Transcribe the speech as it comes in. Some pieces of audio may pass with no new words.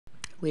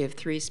We have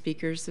 3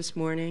 speakers this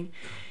morning,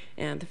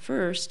 and the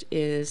first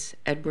is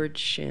Edwin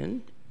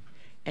Shin,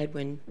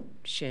 Eddie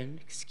Shin,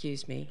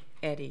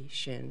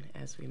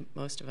 as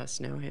most of us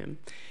know him.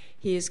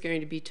 He is going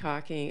to be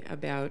talking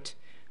about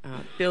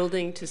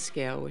building to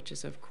scale, which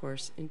is, of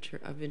course,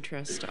 of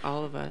interest to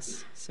all of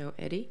us. So,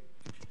 Eddie?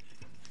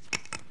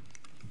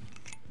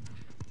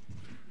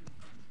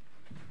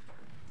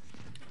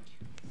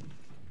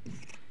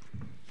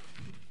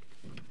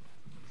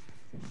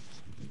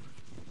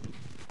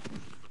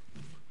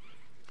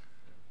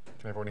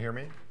 Can everyone hear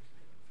me?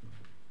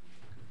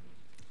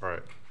 All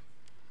right.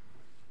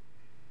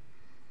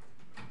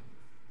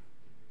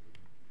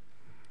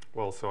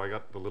 Well, so I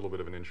got a little bit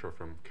of an intro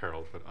from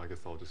Carol, but I guess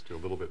I'll just do a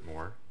little bit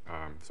more.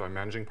 So I'm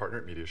managing partner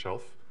at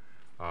MediaShelf.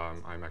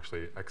 I'm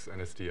actually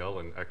ex-NSDL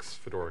and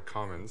ex-Fedora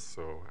Commons,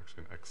 so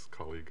actually an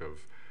ex-colleague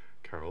of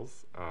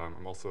Carol's.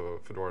 I'm also a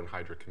Fedora and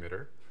Hydra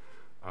committer.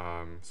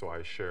 So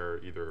I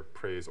share either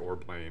praise or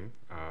blame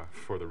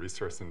for the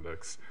resource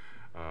index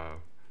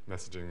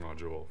messaging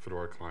module,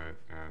 Fedora client,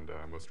 and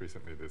most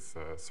recently this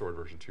Sword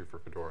version 2 for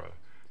Fedora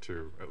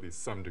to at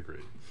least some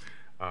degree.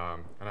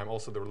 And I'm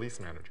also the release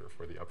manager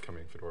for the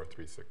upcoming Fedora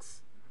 3.6,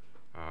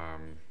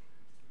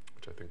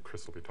 which I think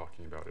Chris will be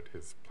talking about at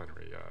his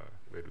plenary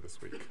later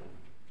this week.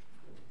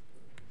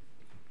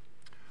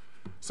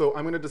 So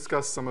I'm going to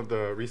discuss some of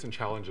the recent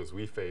challenges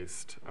we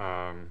faced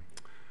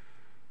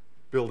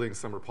building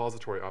some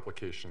repository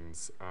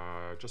applications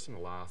just in the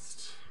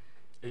last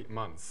 8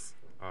 months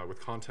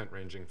with content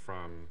ranging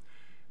from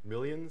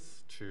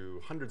millions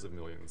to hundreds of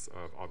millions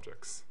of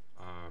objects.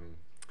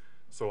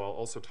 So I'll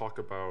also talk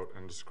about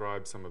and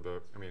describe some of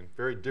the,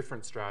 very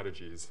different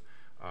strategies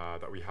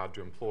that we had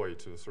to employ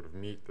to sort of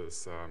meet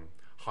this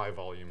high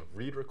volume of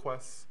read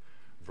requests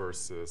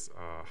versus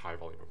high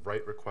volume of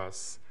write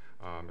requests,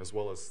 as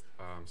well as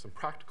some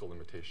practical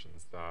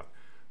limitations that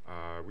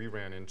we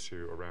ran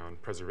into around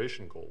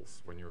preservation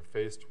goals when you're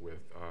faced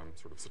with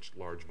sort of such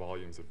large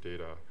volumes of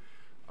data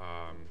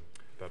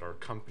that are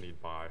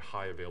accompanied by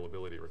high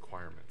availability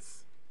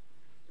requirements.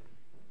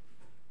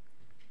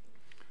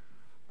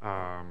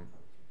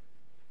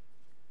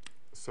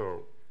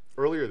 So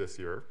earlier this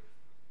year,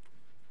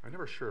 I'm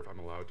never sure if I'm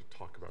allowed to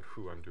talk about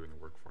who I'm doing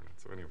the work for now.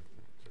 So anyway,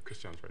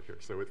 Christian's right here.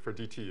 So for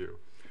DTU,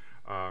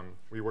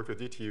 we worked with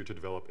DTU to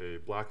develop a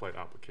blacklight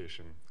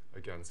application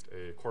against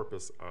a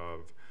corpus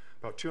of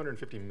about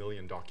 250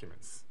 million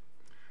documents.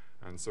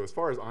 And so as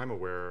far as I'm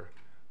aware,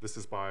 this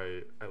is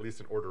by at least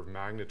an order of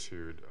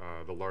magnitude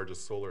the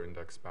largest Solr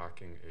index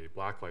backing a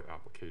blacklight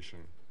application.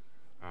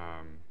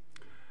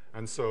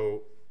 And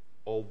so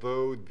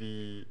although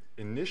the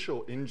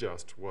initial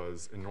ingest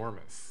was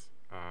enormous,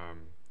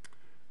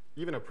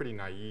 even a pretty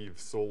naive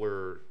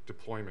Solr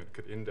deployment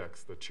could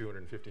index the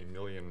 250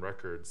 million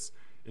records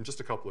in just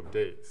a couple of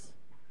days.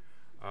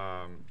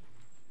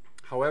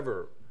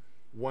 However,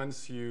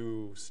 once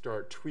you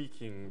start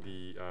tweaking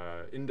the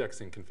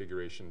indexing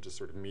configuration to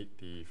sort of meet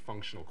the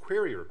functional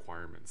query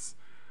requirements,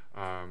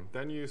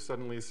 then you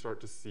suddenly start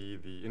to see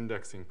the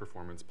indexing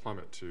performance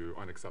plummet to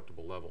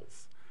unacceptable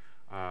levels.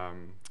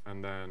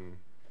 And then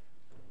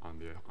on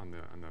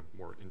the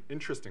more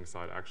interesting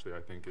side, actually,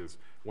 I think, is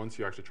once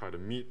you actually try to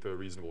meet the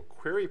reasonable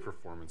query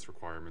performance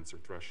requirements or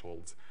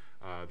thresholds,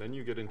 then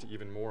you get into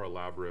even more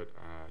elaborate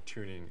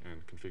tuning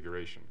and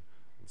configuration.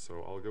 And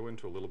so I'll go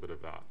into a little bit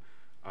of that.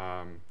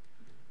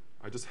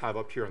 I just have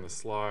up here on the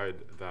slide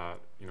that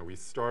we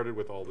started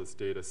with all this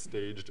data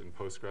staged in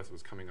Postgres. It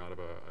was coming out of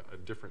a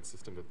different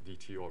system that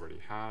DTU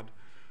already had.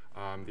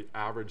 The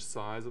average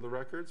size of the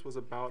records was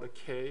about a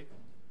K.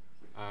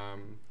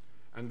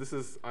 And this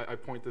is, I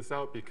point this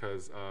out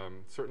because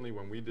certainly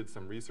when we did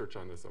some research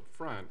on this up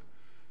front,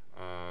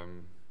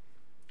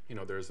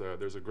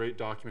 there's a great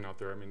document out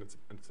there.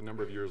 It's a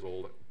number of years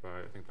old by,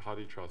 I think, the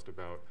Hadi Trust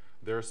about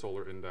their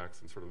Solr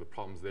index and sort of the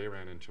problems they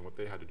ran into and what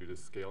they had to do to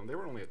scale. And they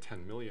were only at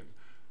 10 million.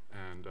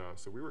 And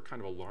so we were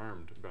kind of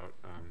alarmed about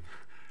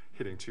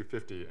hitting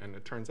 250. And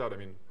it turns out,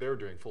 they were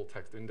doing full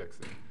text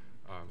indexing.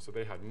 So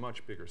they had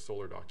much bigger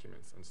Solr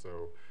documents. And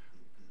so,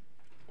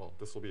 well,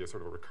 this will be a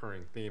sort of a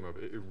recurring theme of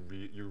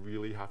you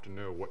really have to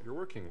know what you're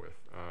working with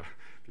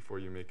before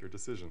you make your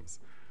decisions.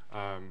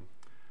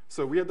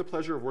 So we had the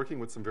pleasure of working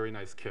with some very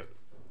nice kit.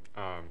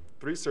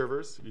 3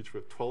 servers, each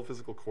with 12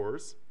 physical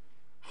cores,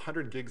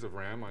 100 gigs of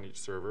RAM on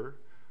each server,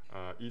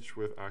 each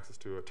with access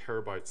to a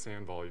terabyte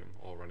SAN volume,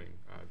 all running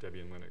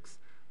Debian Linux.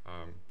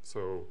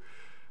 So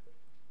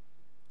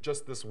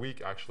just this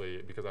week,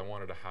 actually, because I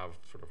wanted to have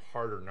sort of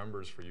harder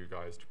numbers for you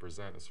guys to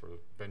present as sort of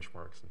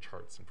benchmarks and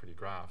charts and pretty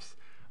graphs,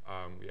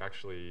 we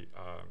actually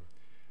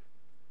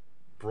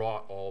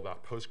brought all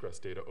that Postgres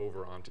data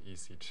over onto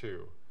EC2.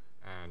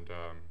 And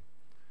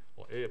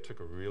well, it took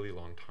a really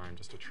long time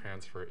just to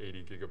transfer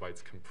 80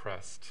 gigabytes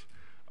compressed.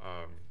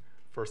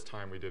 First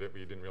time we did it,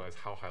 we didn't realize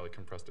how highly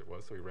compressed it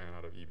was, so we ran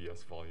out of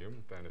EBS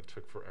volume. Then it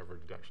took forever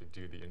to actually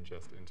do the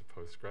ingest into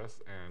Postgres.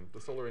 And the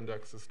Solr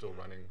index is still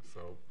running,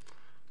 so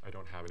I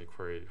don't have any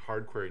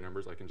hard query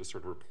numbers. I can just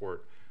sort of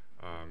report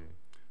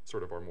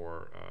sort of our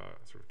more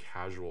sort of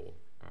casual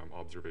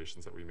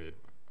observations that we made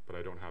but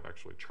I don't have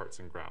actually charts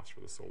and graphs for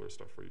the solar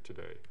stuff for you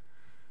today.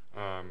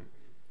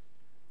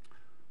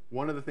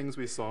 One of the things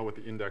we saw with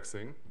the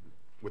indexing,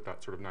 with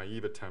that sort of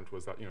naive attempt,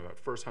 was that that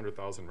first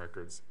 100,000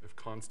 records, if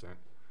constant,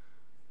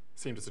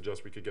 seemed to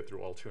suggest we could get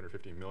through all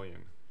 250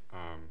 million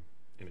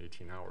in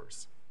 18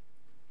 hours.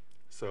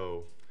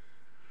 So,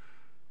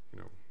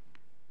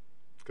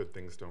 good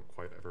things don't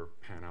quite ever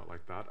pan out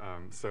like that.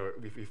 So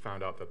we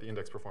found out that the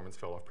index performance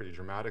fell off pretty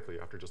dramatically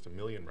after just 1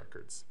 million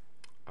records.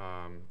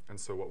 And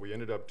so what we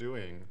ended up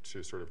doing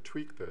to sort of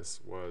tweak this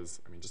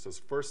was, just as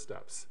first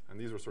steps, and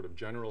these were sort of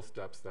general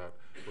steps that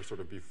were sort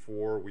of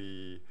before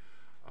we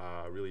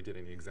really did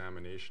any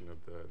examination of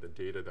the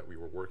data that we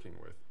were working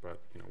with.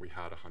 But we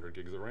had 100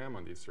 gigs of RAM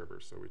on these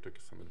servers, so we took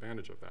some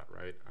advantage of that,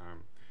 right?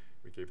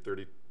 We gave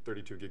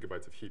 32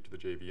 gigabytes of heat to the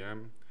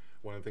JVM.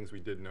 One of the things we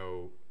did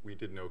know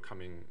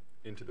coming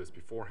into this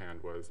beforehand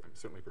was,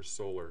 certainly for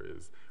solar,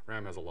 is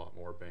RAM has a lot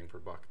more bang for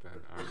buck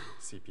than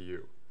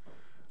CPU.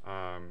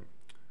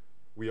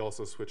 We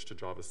also switched to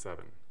Java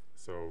 7.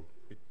 So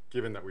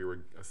given that we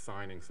were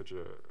assigning such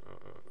a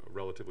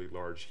relatively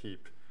large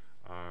heap,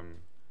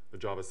 the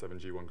Java 7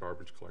 G1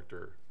 garbage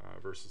collector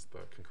versus the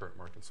concurrent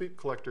mark and sweep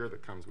collector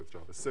that comes with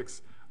Java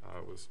 6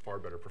 was far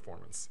better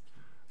performance.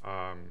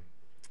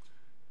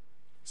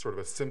 Sort of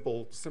a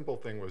simple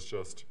thing was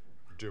just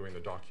doing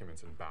the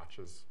documents in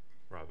batches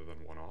rather than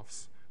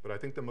one-offs. But I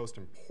think the most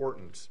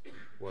important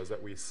was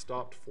that we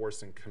stopped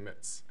forcing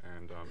commits.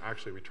 And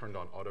actually, we turned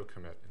on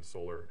auto-commit in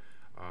Solar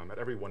at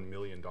every 1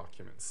 million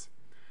documents.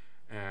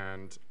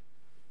 And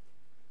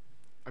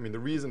the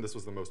reason this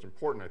was the most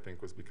important, I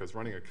think, was because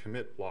running a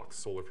commit blocks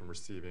Solar from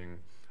receiving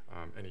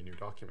any new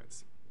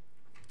documents.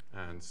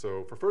 And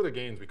so for further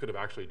gains, we could have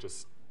actually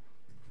just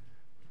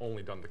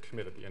only done the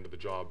commit at the end of the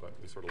job, but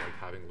we sort of like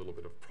having a little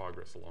bit of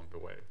progress along the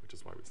way, which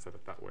is why we set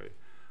it that way.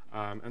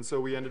 And so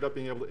we ended up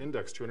being able to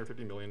index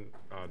 250 million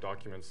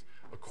documents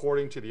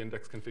according to the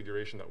index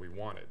configuration that we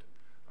wanted,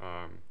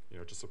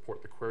 to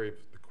support the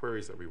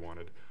queries that we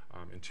wanted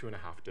in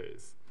 2.5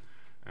 days.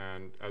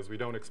 And as we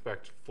don't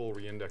expect full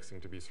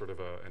reindexing to be sort of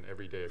an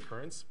everyday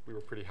occurrence, we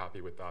were pretty happy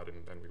with that,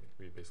 and then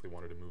we basically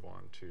wanted to move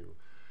on to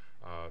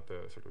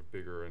the sort of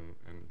bigger and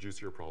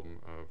juicier problem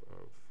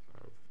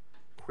of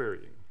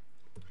querying.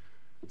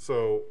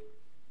 So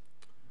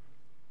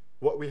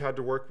what we had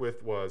to work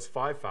with was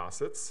 5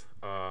 facets: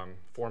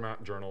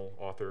 format, journal,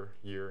 author,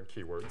 year, and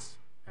keywords,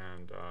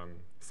 and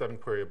 7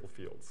 queryable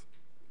fields.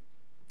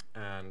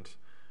 And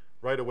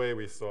right away,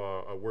 we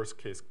saw a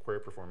worst-case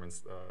query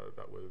performance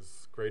that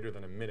was greater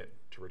than a minute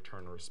to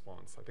return a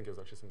response. I think it was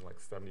actually something like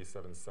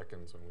 77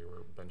 seconds when we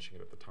were benching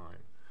it at the time,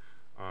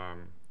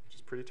 which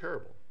is pretty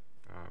terrible.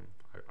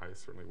 I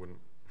certainly wouldn't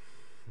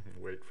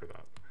wait for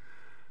that.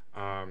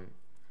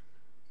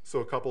 So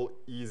a couple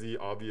easy,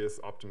 obvious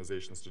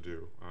optimizations to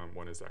do.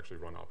 One is actually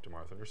run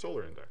optimize on your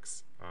Solar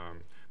index.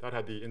 That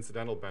had the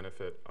incidental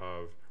benefit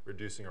of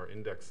reducing our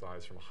index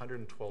size from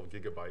 112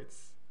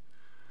 gigabytes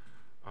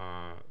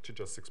to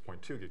just 6.2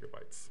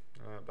 gigabytes.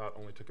 That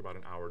only took about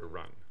an hour to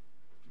run.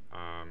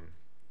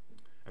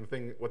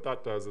 And what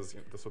that does is,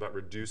 so that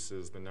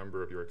reduces the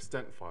number of your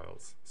extent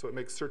files. So it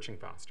makes searching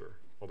faster,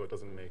 although it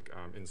doesn't make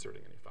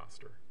inserting any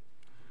faster.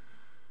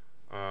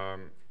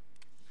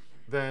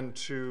 Then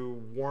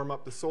to warm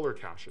up the Solar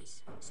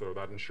caches. So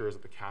that ensures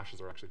that the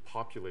caches are actually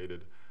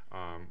populated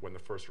when the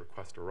first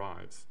request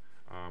arrives.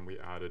 We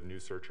added new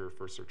searcher,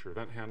 first searcher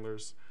event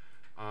handlers,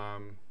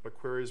 but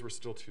queries were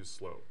still too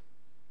slow.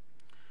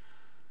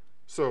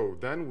 So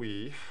then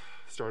we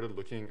started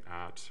looking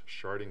at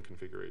sharding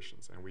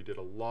configurations, and we did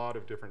a lot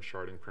of different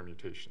sharding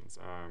permutations.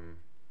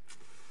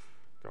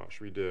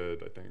 We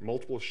did, I think,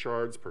 multiple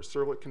shards per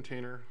servlet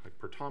container, like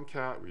per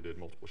Tomcat. We did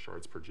multiple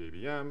shards per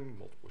JVM,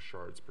 multiple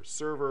shards per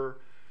server.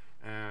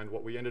 And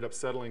what we ended up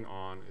settling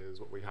on is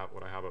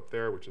what I have up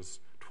there, which is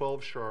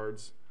 12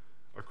 shards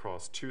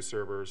across 2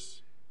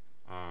 servers,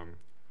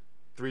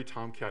 3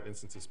 Tomcat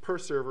instances per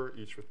server,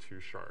 each with 2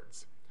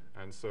 shards.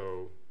 And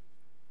so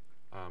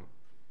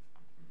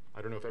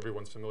I don't know if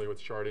everyone's familiar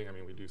with sharding.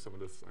 We do some of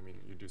this.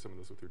 You do some of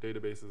this with your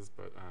databases,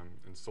 but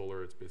in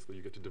Solar, it's basically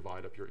you get to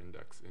divide up your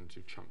index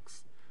into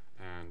chunks.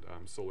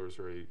 And Solar is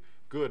very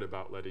good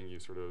about letting you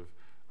sort of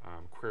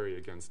query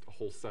against a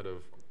whole set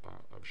of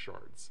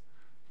shards.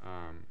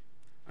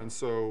 And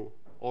so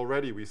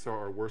already we saw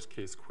our worst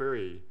case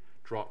query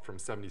drop from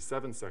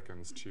 77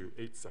 seconds to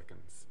 8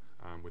 seconds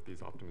with these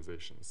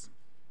optimizations.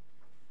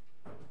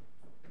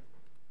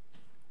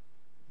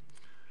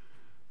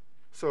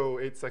 So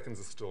 8 seconds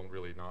is still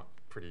really not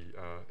pretty,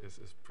 is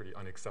pretty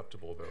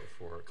unacceptable though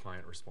for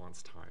client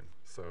response time.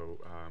 So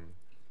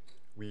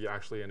we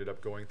actually ended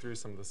up going through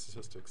some of the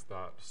statistics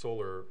that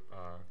Solar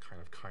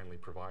kind of kindly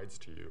provides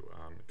to you.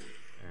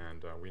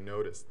 And we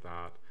noticed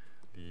that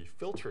the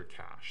filter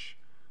cache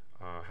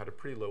had a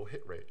pretty low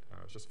hit rate.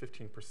 It was just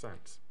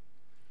 15%.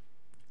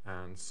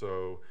 And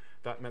so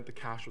that meant the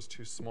cache was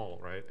too small,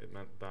 right? It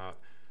meant that,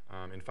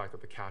 in fact,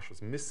 that the cache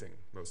was missing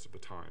most of the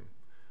time.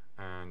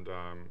 And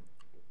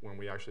when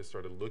we actually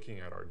started looking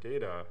at our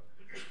data,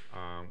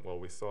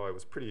 we saw it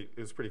was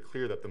pretty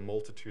clear that the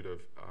multitude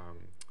of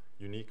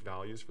unique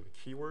values for the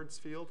keywords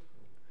field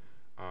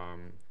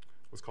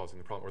was causing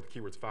the problem, or the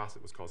keywords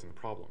facet was causing the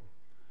problem.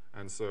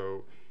 And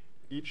so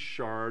each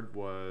shard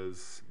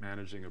was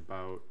managing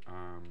about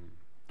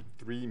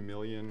 3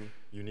 million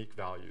unique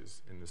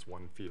values in this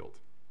one field.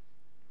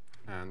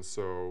 And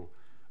so,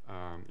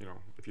 you know,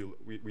 if you,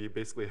 we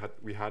basically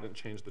hadn't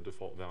changed the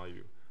default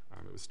value.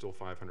 It was still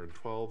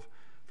 512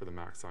 for the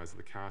max size of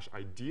the cache.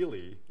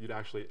 Ideally, you'd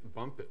actually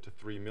bump it to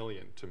 3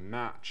 million to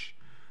match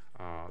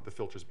the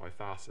filters by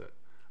facet.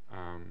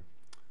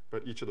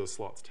 But each of those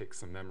slots takes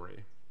some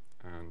memory.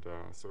 And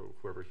so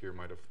whoever here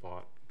might have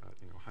thought that,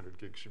 you know, 100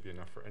 gigs should be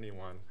enough for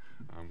anyone.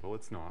 Well,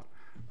 it's not.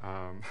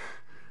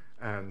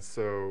 And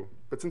so,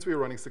 but since we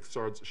were running 6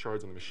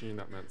 shards on the machine,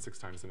 that meant 6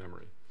 times the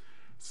memory.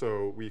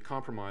 So we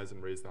compromised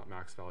and raised that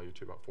max value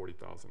to about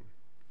 40,000.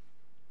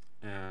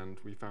 And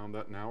we found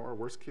that now our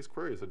worst case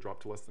queries had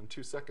dropped to less than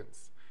 2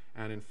 seconds.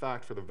 And in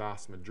fact, for the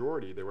vast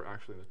majority, they were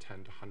actually in the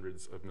 10 to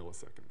hundreds of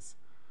milliseconds.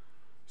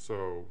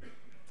 So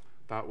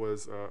that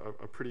was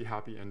a pretty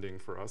happy ending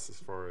for us as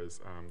far as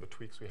the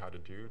tweaks we had to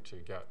do to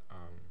get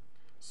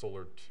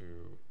Solar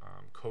to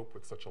cope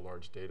with such a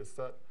large data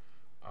set.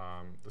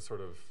 The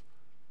sort of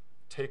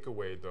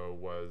takeaway, though,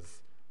 was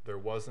there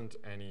wasn't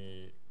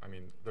any, I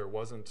mean, there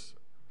wasn't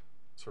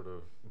sort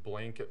of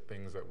blanket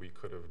things that we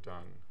could have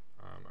done.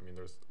 I mean,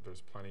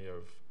 there's plenty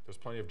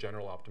of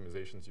general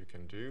optimizations you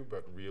can do,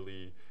 but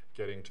really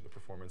getting to the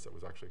performance that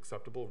was actually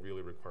acceptable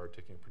really required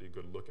taking a pretty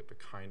good look at the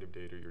kind of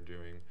data you're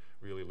doing,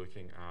 really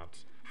looking at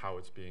how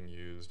it's being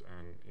used,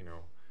 and, you know,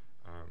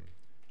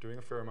 doing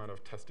a fair amount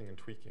of testing and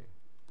tweaking.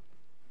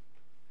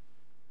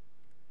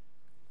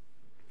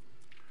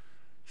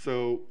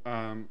 So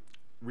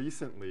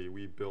recently,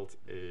 we built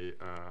a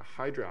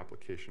Hydra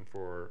application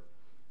for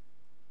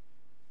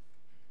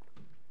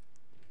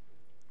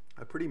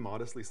a pretty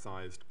modestly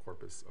sized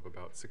corpus of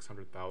about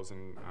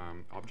 600,000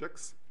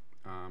 objects.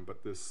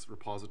 But this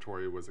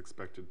repository was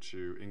expected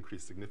to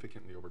increase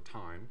significantly over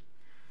time.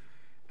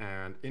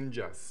 And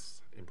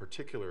ingests, in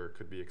particular,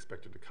 could be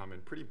expected to come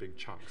in pretty big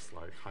chunks,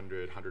 like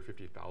 100,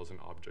 150,000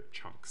 object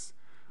chunks.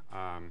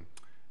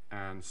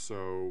 And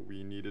so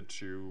we needed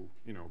to,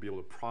 you know, be able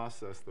to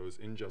process those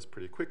ingests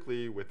pretty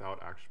quickly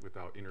without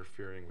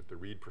interfering with the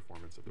read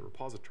performance of the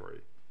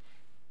repository.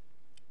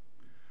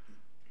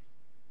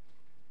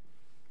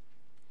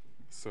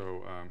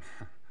 So,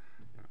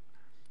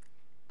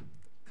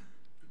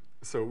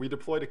 so we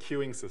deployed a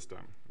queuing system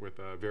with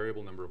a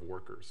variable number of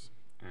workers.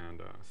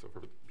 And so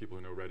for people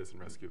who know Redis and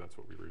Rescue, that's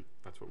what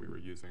we were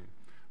using.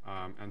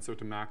 And so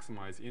to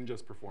maximize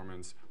ingest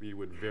performance, we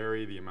would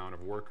vary the amount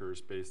of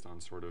workers based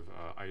on sort of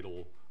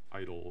idle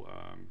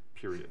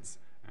periods.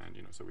 And,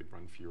 you know, so we'd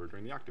run fewer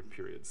during the active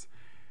periods.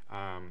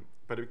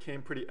 But it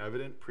became pretty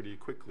evident pretty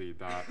quickly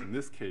that in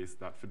this case,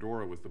 that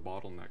Fedora was the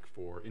bottleneck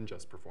for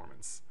ingest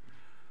performance.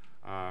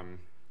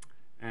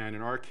 And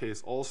in our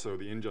case also,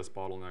 the ingest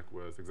bottleneck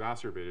was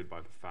exacerbated by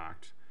the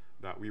fact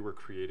that we were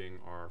creating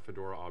our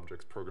Fedora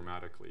objects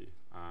programmatically.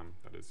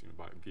 That is, you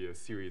know, via a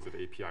series of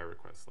API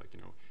requests, like,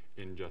 you know,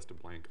 ingest a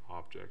blank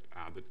object,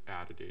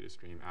 add a data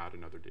stream, add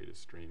another data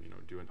stream, you know,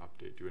 do an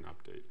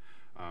update,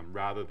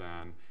 rather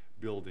than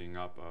building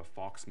up a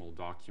Foxmol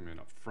document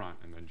up front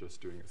and then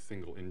just doing a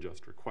single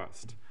ingest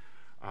request.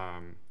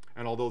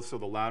 And although so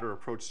the latter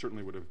approach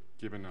certainly would have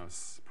given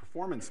us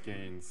performance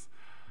gains,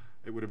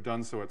 it would have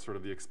done so at sort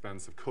of the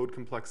expense of code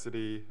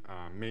complexity,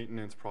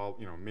 maintenance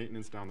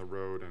down the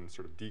road, and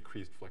sort of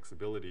decreased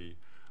flexibility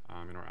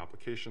in our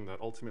application that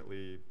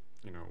ultimately,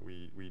 you know,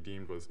 we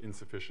deemed was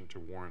insufficient to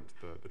warrant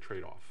the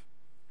trade-off.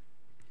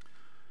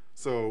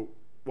 So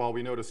while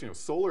we noticed, you know,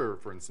 Solar,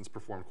 for instance,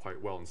 performed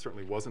quite well and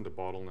certainly wasn't a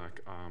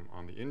bottleneck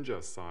on the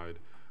ingest side,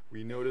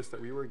 we noticed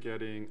that we were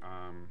getting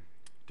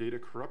data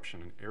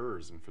corruption and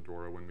errors in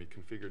Fedora when we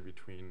configured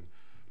between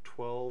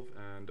 12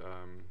 and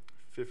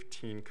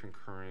 15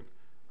 concurrent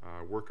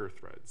worker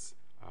threads.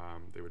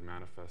 They would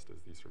manifest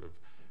as these sort of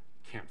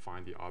can't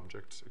find the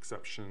object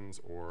exceptions,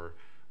 or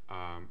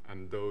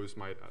and those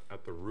might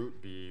at the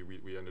root be,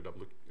 we ended up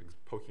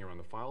poking around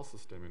the file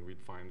system, and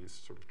we'd find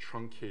these sort of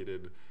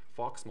truncated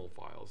Foxmol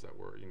files that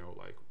were, you know,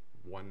 like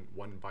one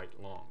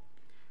byte long.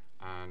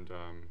 And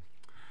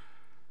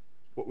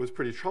what was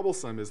pretty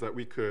troublesome is that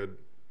we could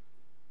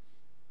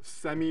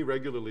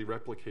semi-regularly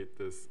replicate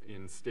this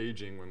in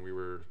staging when we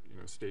were, you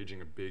know, staging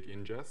a big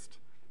ingest,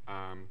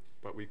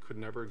 but we could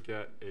never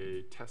get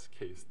a test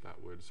case that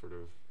would sort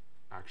of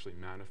actually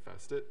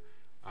manifest it,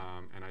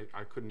 and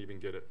I couldn't even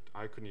get it.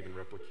 I couldn't even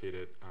replicate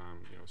it,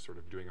 you know, sort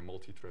of doing a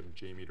multi-thread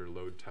JMeter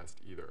load test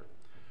either.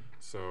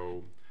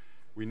 So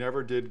we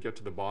never did get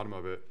to the bottom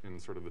of it in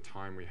sort of the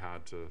time we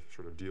had to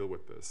sort of deal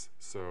with this.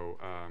 So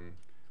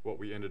what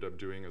we ended up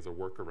doing as a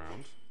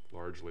workaround,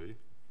 largely,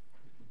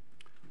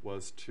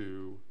 was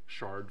to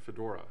shard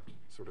Fedora.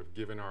 Sort of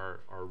given our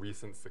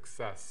recent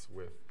success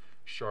with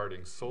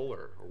sharding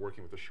Solar, or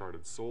working with the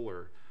sharded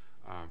Solar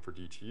for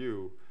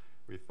DTU,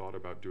 we thought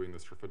about doing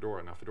this for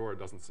Fedora. Now, Fedora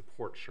doesn't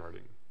support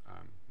sharding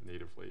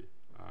natively.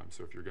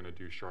 So if you're going to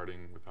do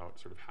sharding without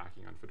sort of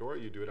hacking on Fedora,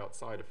 you do it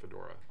outside of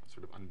Fedora,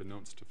 sort of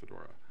unbeknownst to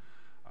Fedora.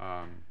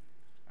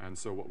 And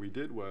so what we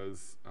did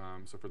was,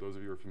 so for those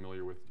of you who are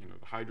familiar with the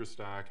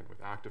HydraStack and with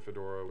Active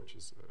Fedora, which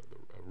is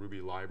a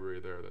Ruby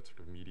library there that sort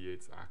of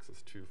mediates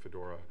access to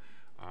Fedora,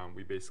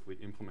 we basically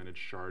implemented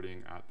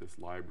sharding at this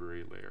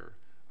library layer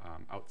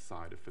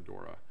outside of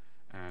Fedora.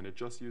 And it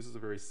just uses a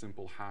very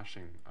simple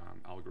hashing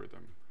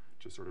algorithm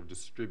to sort of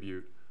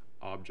distribute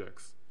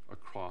objects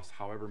across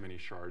however many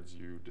shards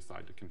you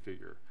decide to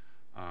configure.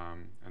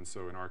 And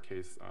so in our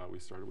case, we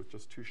started with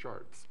just 2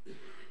 shards.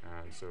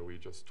 And so we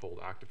just told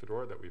Active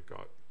Fedora that we've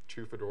got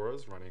 2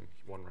 Fedoras running,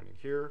 one running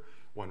here,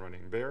 one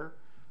running there.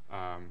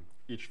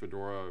 Each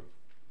Fedora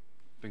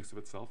thinks of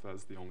itself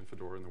as the only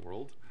Fedora in the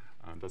world,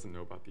 doesn't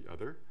know about the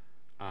other.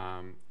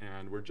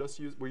 And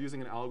we're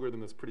using an algorithm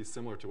that's pretty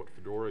similar to what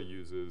Fedora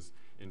uses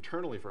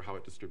internally for how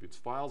it distributes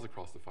files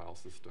across the file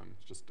system.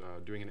 It's just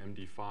doing an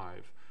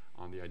MD5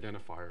 on the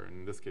identifier. And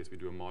in this case, we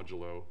do a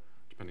modulo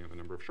depending on the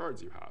number of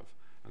shards you have.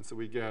 And so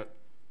we get,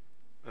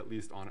 at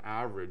least on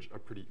average, a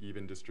pretty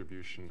even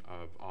distribution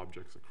of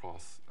objects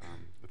across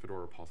the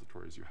Fedora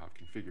repositories you have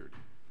configured.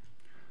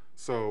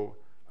 So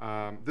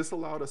this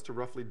allowed us to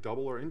roughly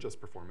double our ingest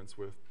performance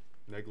with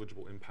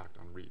negligible impact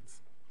on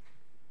reads.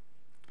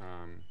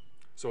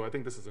 So I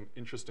think this is an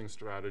interesting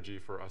strategy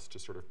for us to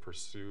sort of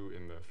pursue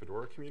in the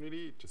Fedora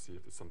community to see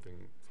if it's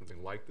something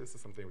like this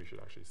is something we should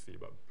actually see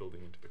about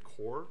building into the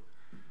core.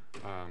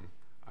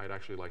 I'd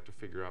actually like to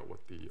figure out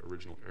what the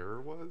original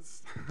error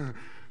was,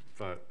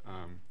 but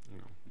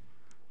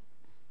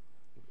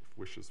if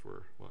wishes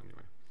were, well,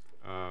 anyway.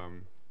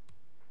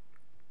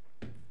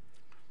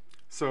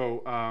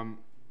 So I don't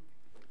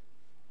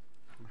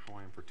know how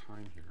I am for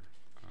time here.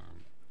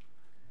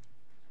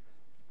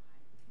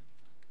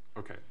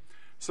 Okay,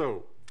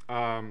 so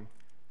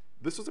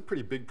this was a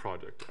pretty big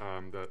project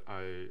that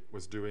I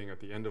was doing at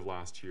the end of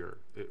last year.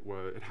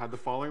 It had the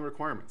following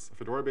requirements: a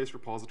Fedora-based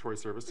repository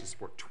service to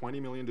support 20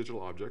 million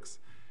digital objects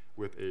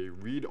with a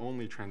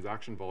read-only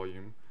transaction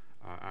volume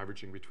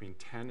averaging between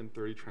 10 and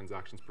 30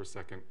 transactions per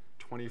second,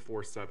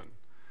 24/7.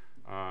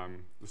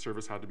 The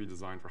service had to be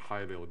designed for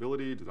high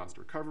availability, disaster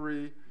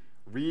recovery.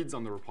 Reads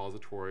on the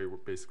repository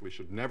basically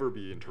should never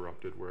be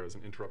interrupted, whereas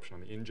an interruption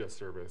on the ingest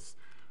service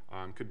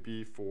could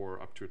be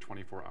for up to a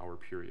 24-hour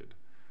period.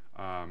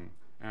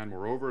 And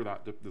moreover,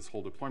 this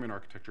whole deployment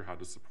architecture had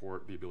to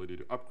support the ability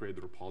to upgrade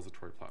the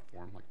repository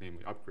platform, like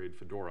namely upgrade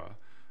Fedora,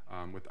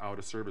 without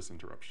a service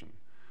interruption.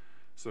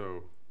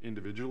 So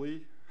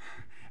individually,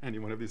 any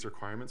one of these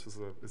requirements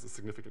is a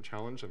significant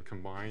challenge, and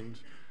combined,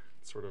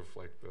 sort of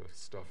like the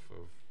stuff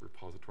of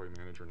repository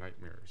manager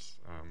nightmares.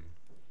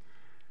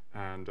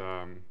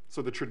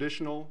 So the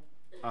traditional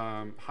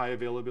high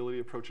availability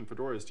approach in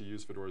Fedora is to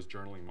use Fedora's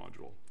journaling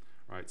module.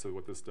 Right, so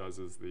what this does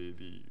is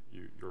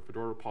your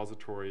Fedora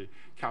repository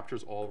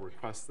captures all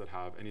requests that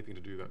have anything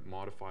to do that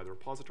modify the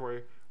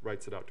repository,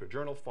 writes it out to a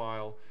journal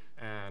file,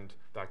 and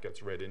that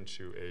gets read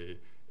into a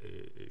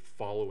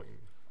following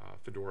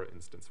Fedora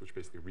instance, which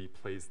basically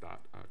replays that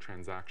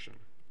transaction.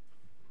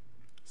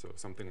 So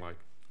something like,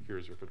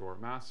 here's your Fedora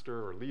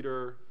master or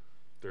leader,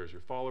 there's your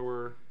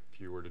follower.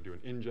 If you were to do an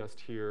ingest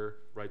here,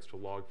 writes to a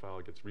log file,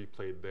 it gets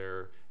replayed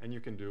there, and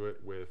you can do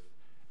it with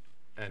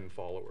n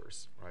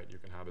followers, right? You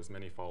can have as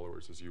many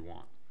followers as you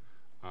want.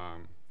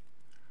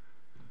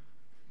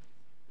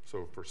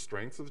 So for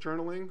strengths of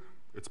journaling,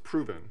 it's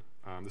proven.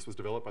 This was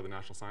developed by the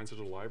National Science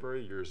Digital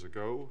Library years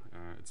ago.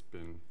 It's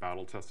been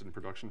battle tested in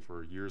production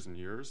for years and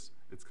years.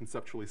 It's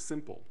conceptually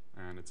simple,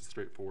 and it's a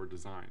straightforward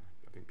design.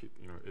 I think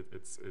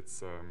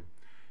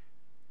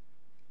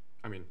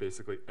I mean,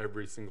 basically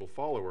every single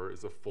follower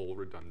is a full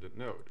redundant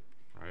node,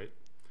 right?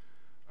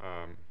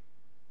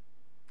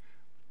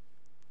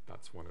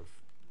 That's one of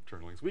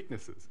journaling's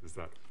weaknesses, is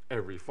that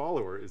every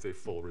follower is a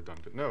full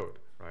redundant node,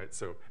 right?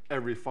 So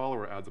every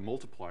follower adds a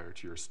multiplier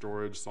to your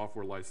storage,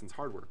 software license,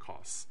 hardware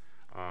costs.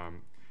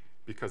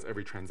 Because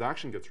every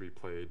transaction gets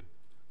replayed,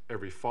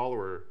 every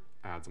follower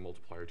adds a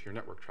multiplier to your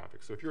network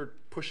traffic. So if you're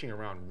pushing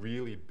around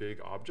really big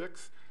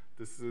objects,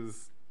 this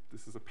is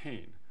a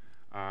pain.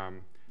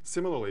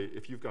 Similarly,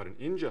 if you've got an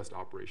ingest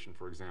operation,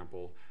 for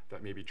example,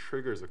 that maybe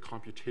triggers a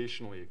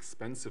computationally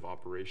expensive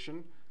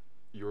operation,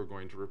 you're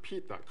going to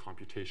repeat that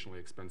computationally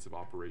expensive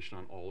operation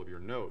on all of your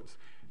nodes.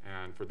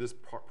 And for this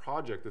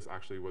project, this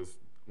actually was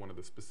one of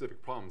the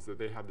specific problems, that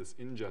they have this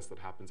ingest that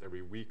happens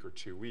every week or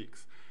 2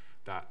 weeks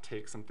that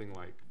takes something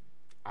like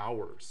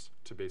hours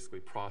to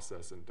basically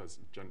process and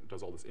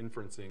does all this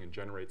inferencing and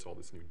generates all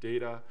this new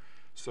data.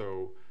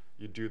 So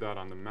you do that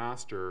on the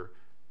master,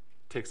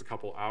 takes a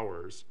couple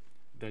hours,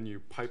 then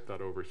you pipe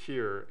that over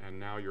here, and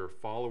now your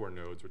follower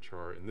nodes, which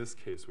are, in this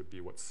case, would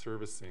be what's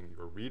servicing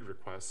your read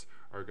requests,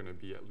 are going to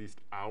be at least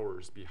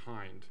hours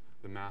behind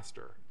the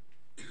master.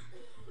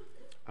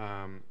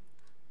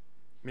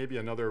 Maybe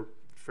another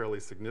fairly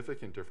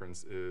significant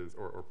difference is,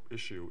 or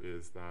issue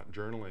is that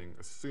journaling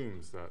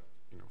assumes that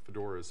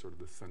Fedora is sort of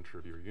the center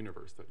of your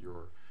universe, that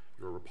your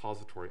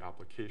repository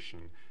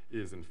application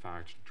is, in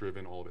fact,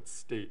 driven, all of its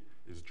state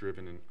is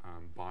driven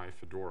by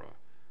Fedora.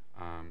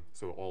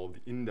 So all of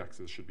the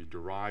indexes should be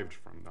derived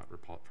from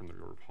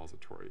your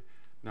repository.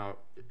 Now,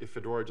 if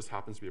Fedora just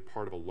happens to be a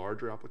part of a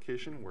larger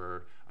application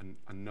where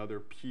another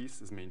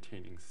piece is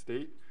maintaining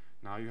state,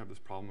 now you have this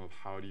problem of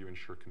how do you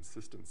ensure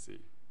consistency?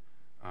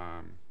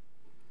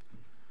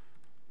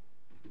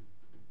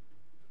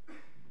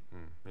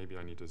 Maybe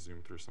I need to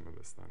zoom through some of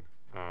this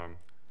then.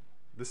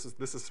 This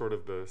is sort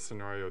of the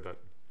scenario that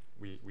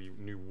we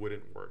knew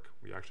wouldn't work.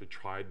 We actually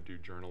tried to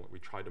do we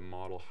tried to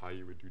model how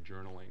you would do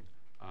journaling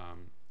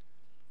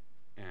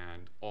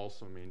and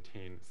also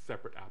maintain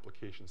separate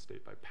application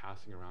state by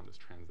passing around this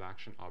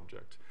transaction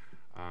object.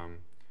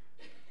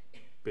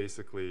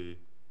 Basically,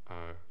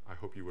 I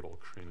hope you would all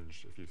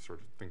cringe if you sort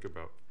of think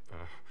about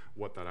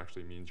what that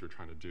actually means you're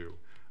trying to do.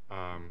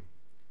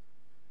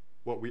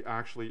 What we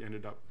actually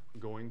ended up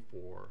going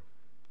for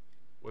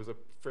was a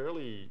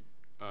fairly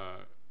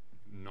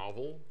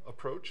novel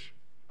approach.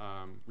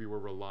 We were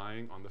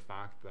relying on the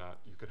fact that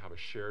you could have a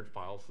shared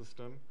file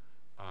system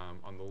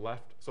on the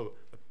left. So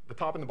the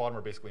top and the bottom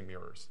are basically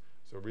mirrors.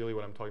 So really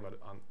what I'm talking about,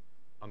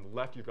 on the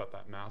left, you've got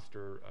that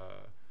master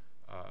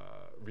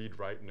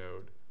read-write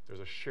node. There's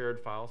a shared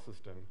file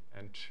system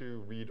and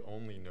two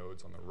read-only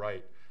nodes on the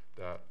right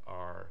that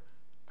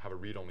have a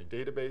read-only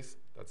database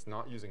that's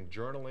not using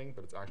journaling,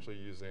 but it's actually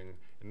using,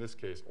 in this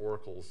case,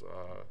 Oracle's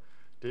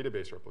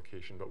database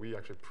replication. But we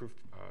actually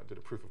did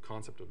a proof of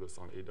concept of this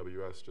on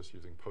AWS just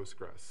using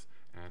Postgres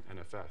and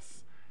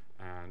NFS.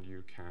 And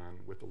you can,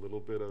 with a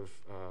little bit of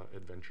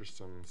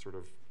adventuresome sort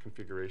of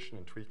configuration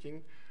and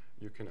tweaking,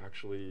 you can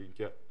actually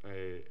get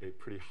a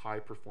pretty high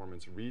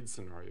performance read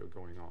scenario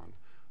going on.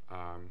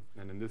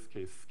 And in this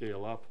case,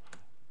 scale up,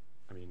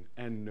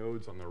 n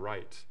nodes on the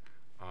right,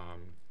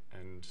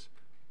 and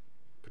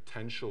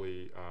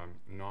potentially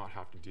not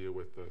have to deal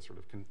with the sort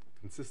of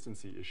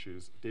consistency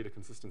issues, data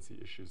consistency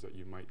issues that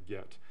you might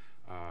get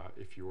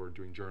if you're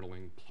doing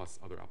journaling plus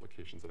other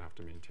applications that have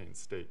to maintain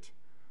state.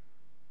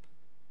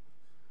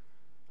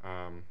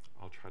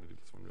 I'll try to do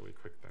this one really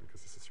quick then,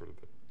 because this is sort of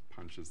the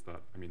punches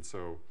that,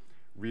 so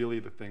really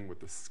the thing with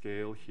the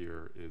scale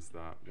here is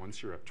that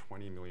once you're at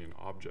 20 million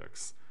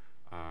objects,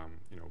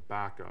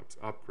 backups,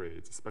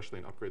 upgrades, especially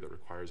an upgrade that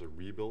requires a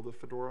rebuild of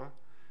Fedora,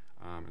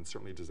 and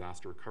certainly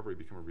disaster recovery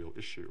become a real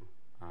issue.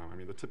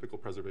 The typical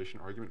preservation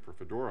argument for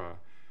Fedora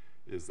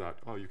is that,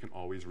 you can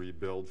always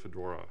rebuild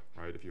Fedora,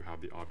 right, if you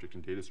have the object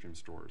and data stream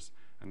stores.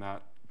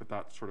 But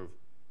that sort of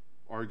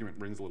argument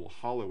rings a little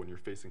hollow when you're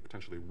facing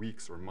potentially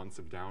weeks or months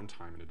of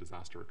downtime in a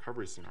disaster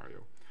recovery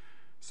scenario.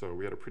 So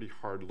we had a pretty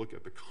hard look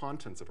at the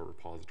contents of a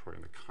repository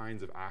and the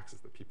kinds of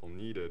access that people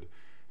needed.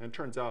 And it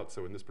turns out,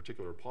 so in this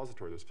particular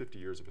repository, there's 50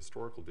 years of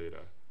historical data.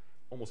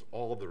 Almost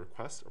all of the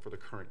requests are for the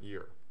current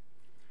year.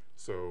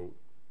 So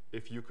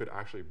if you could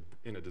actually,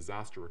 in a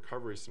disaster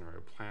recovery scenario,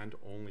 plan to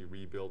only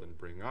rebuild and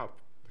bring up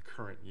the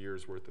current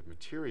year's worth of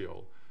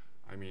material,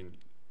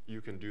 you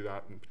can do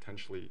that in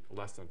potentially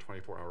less than a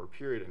 24-hour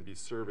period and be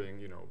serving,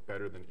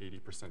 better than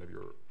 80% of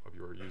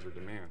your user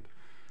demand.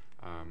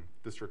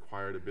 This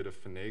required a bit of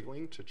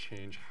finagling to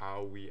change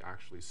how we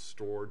actually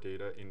store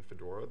data in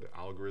Fedora, the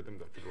algorithm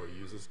that Fedora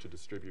uses to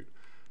distribute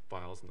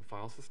files in the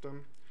file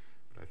system.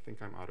 But I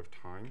think I'm out of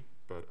time,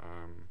 but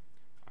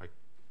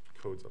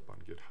code's up on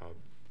GitHub.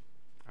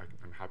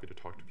 I'm happy to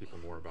talk to people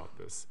more about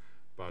this.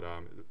 But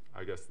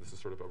I guess this is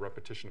sort of a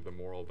repetition of the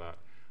moral that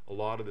a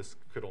lot of this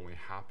could only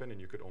happen and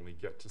you could only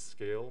get to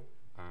scale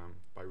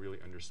by really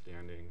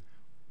understanding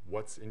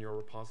what's in your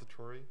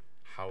repository,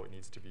 how it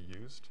needs to be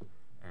used,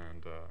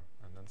 and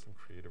then some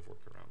creative work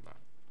around that.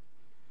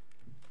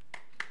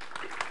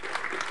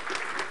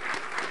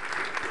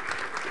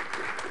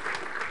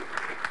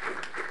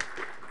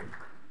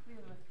 We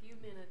have a few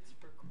minutes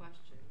for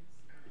questions.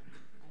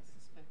 I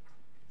suspect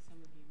some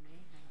of you may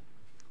have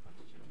a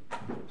question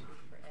or two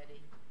for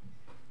Eddie.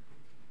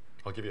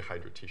 I'll give you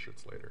Hydra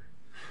t-shirts later.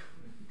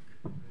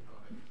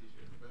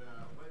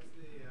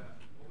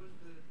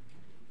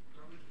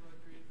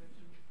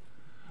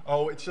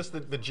 Oh, it's just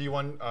the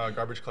G1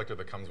 garbage collector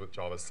that comes with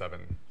Java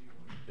 7.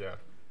 Yeah.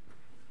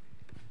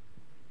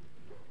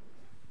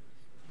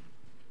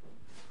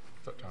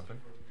 What's up,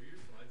 Jonathan?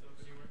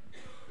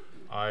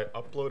 I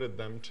uploaded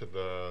them to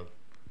the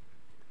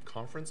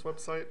conference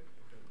website.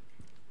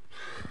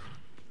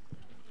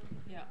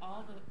 Yeah,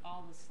 all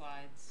the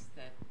slides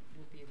that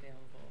will be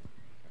available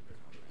on the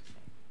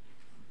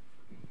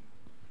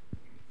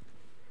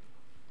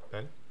website.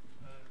 Ben?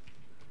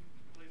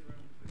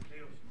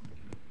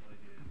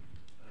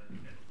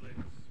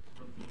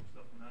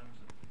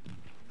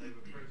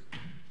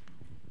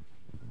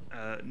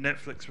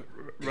 Netflix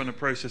run a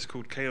process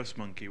called Chaos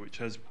Monkey, which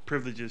has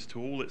privileges to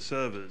all its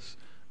servers,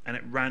 and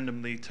it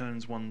randomly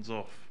turns ones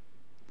off.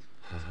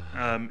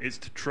 It's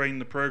to train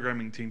the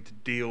programming team to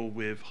deal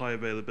with high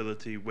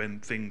availability when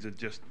things are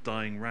just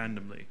dying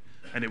randomly,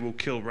 and it will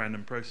kill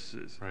random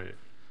processes. Right.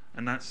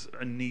 And that's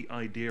a neat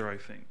idea, I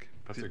think.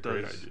 That's a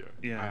great idea.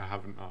 Yeah. I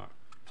haven't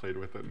played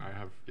with it, and I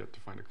have yet to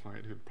find a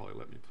client who'd probably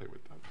let me play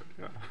with that.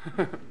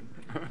 But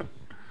yeah.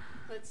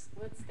 Let's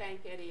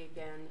thank Eddie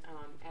again.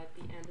 At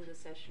the end of the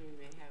session, we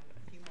may have a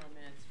few more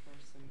minutes for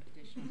some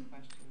additional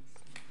questions.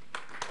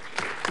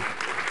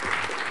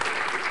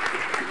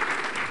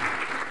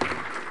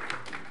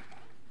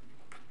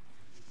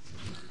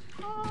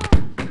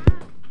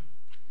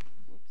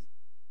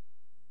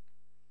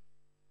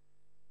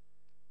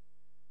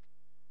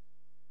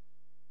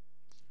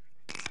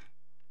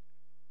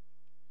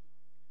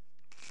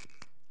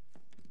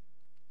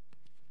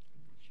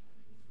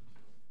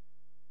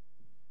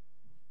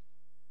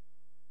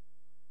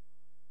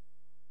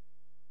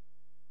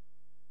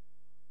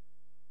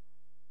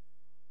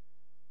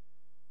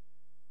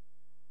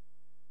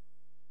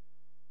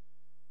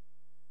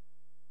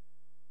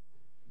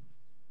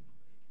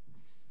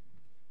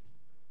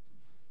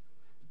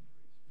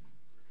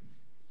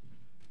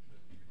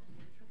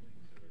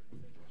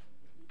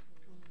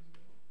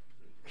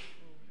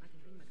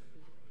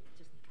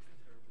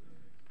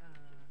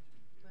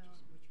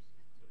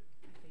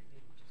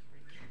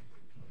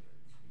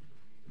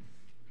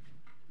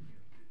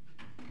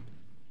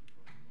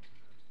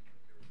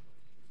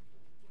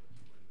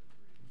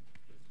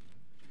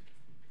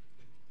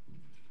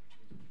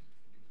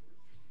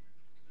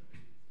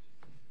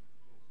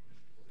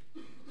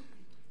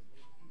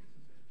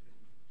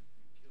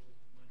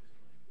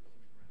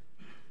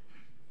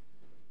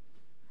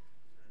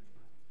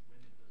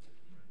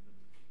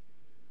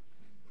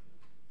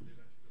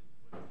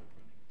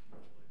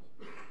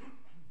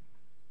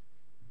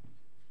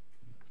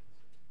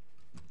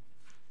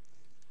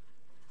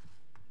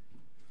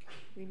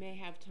 We may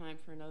have time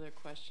for another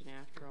question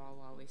after all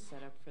while we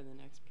set up for the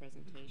next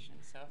presentation.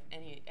 So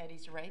if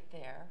Eddie's right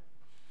there.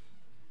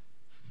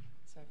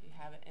 So if you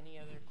have any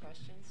other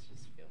questions,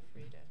 just feel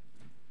free to.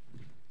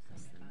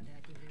 Sorry about that,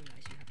 I didn't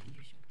realize you have to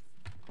use your.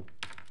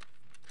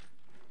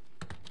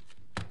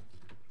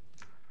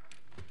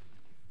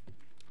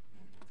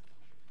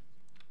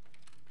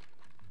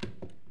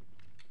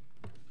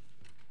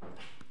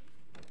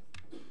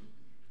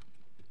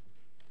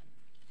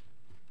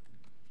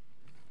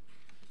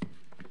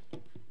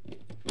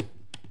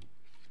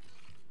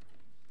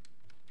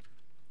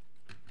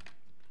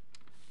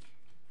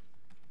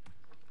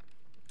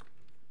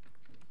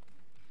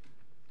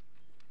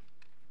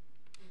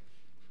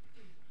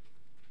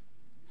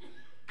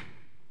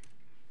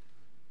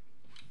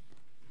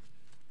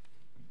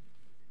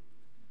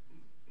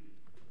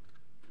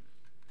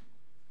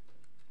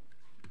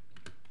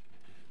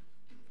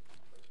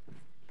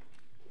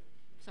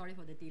 Sorry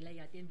for the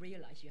delay. I didn't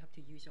realize you have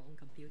to use your own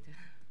computer.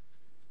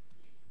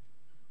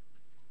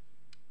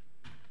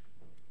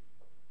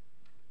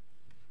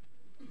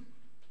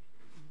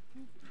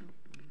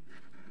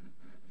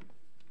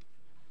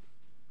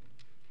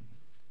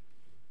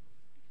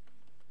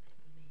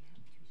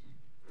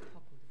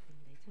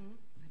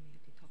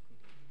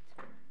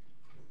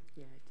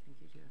 Yeah, I think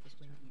you do have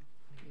to.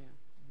 Yeah.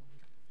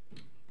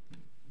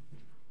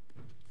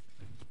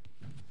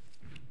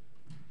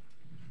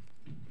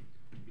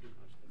 You don't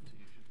actually have to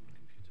use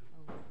your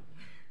own computer. Oh.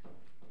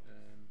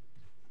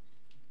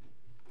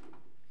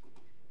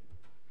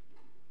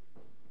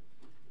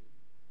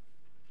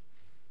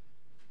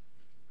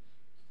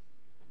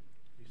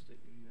 You stick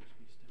your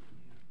USB stick in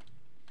here.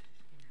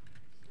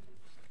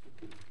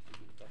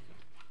 That's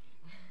it.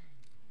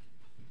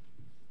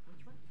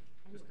 Which one?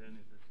 Just any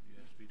of the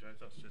USB drives.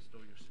 That's just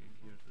all you're seeing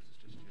here. This is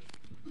just your.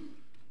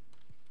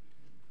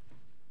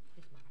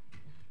 This one.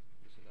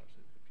 This is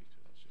actually the computer.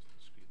 That's just the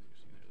screen that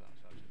you're seeing there.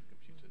 That's actually the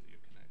computer that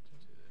you're connected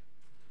to.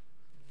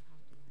 How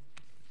do I?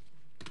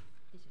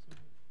 This is my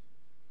mouse.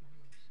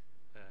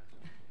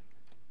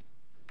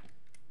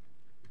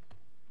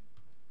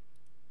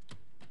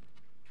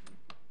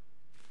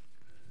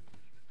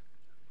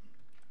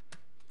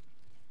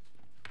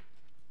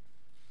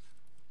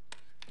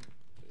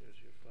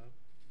 There's your file.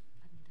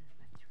 Under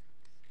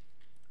Webtracks.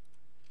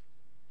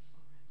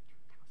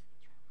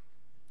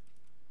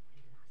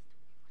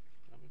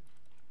 Around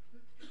 2012.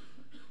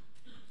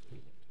 And last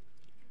week.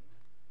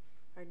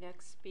 Our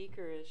next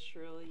speaker is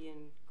Shirley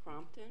in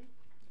Crompton,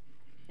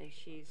 and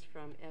she's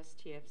from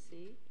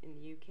STFC in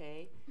the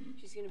UK.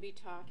 She's going to be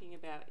talking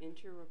about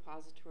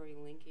inter-repository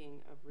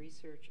linking of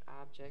research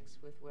objects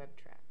with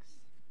Webtracks.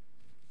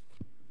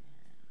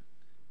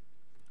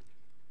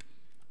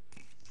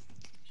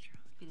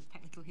 Bit of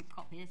technical hip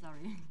hop here,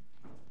 sorry.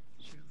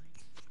 Shirley.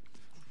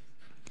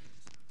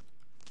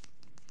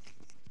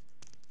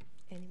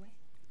 Anyway.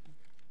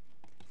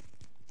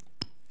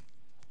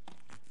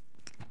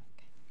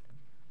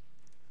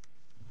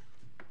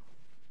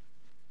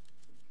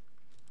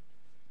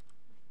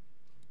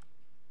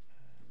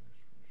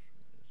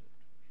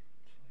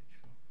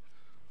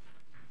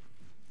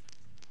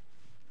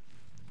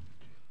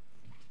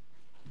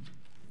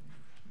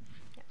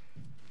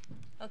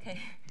 Okay,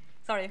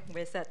 sorry,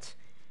 we're set.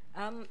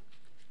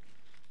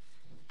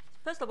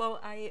 First of all,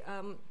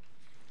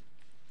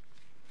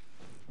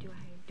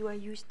 do I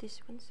use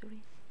this one?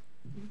 Sorry.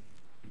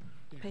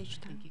 Yeah, Page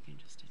I down. think you can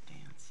just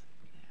advance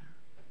there.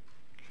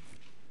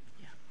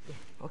 Yeah.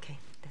 Yeah. Okay,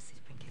 that's it.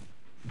 Thank you.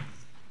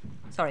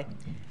 Sorry.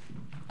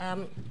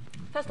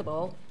 First of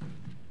all,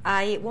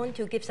 I want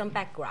to give some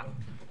background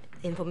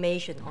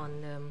information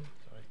on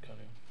Sorry,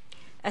 carry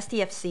on.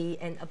 STFC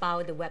and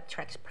about the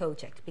Webtracks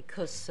project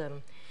because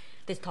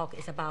this talk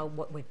is about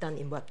what we've done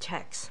in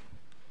Webtracks.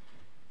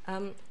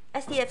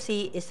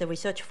 STFC is a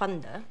research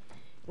funder.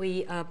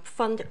 We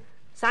fund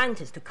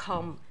scientists to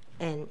come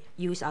and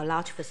use our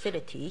large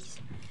facilities.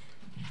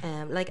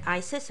 Like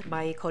ISIS,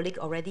 my colleague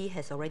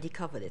has already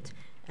covered it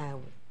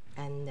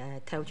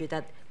and told you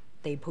that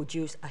they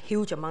produce a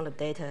huge amount of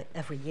data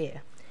every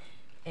year.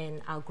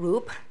 And our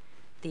group,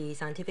 the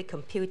scientific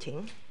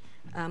computing,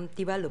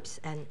 develops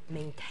and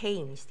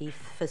maintains the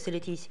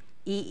facilities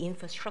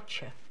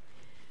e-infrastructure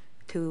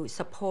to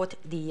support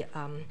the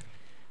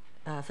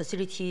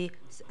facility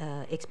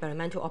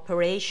experimental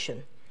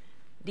operation.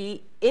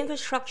 The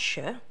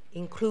infrastructure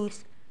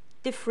includes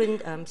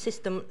different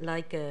systems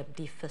like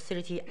the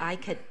facility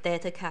ICAT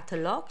data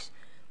catalogs,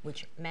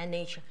 which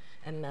manage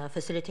and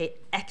facilitate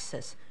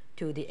access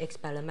to the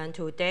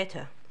experimental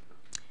data.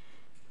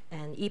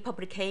 And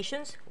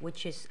e-publications,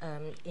 which is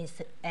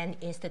an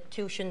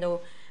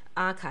institutional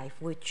archive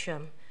which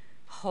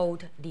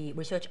hold the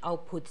research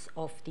outputs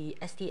of the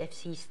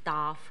STFC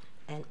staff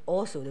and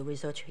also the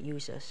research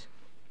users.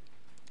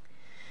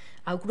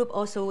 Our group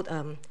also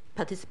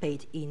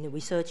participates in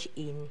research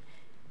in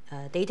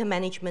data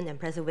management and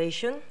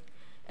preservation,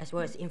 as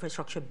well as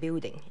infrastructure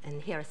building.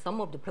 And here are some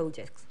of the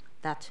projects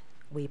that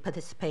we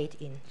participate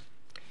in.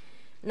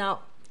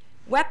 Now,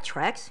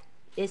 Webtracks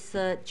is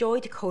a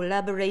joint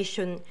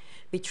collaboration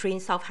between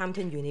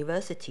Southampton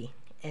University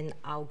and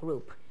our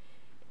group.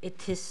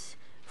 It is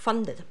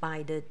funded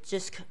by the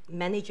JISC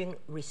Managing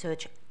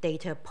Research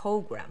Data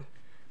Program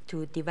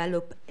to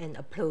develop an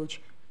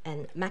approach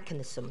and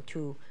mechanism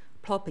to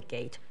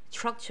propagate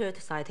structured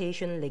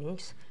citation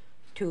links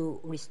to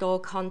restore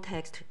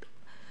context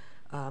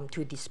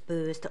to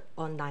dispersed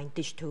online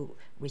digital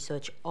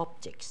research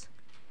objects.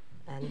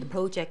 And the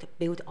project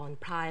built on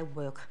prior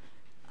work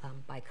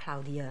by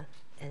Claudia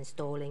and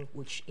Sterling,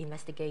 which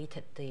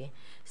investigated the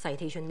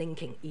citation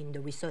linking in the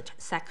research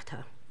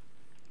sector.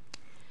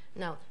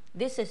 Now,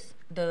 this is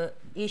the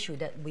issue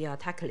that we are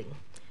tackling.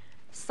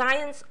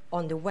 Science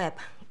on the web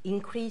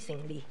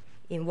increasingly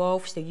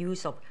involves the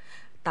use of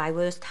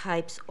diverse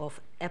types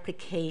of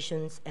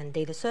applications and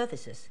data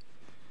services.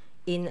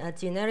 In a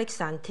generic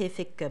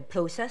scientific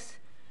process,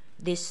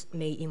 this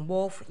may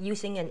involve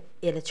using an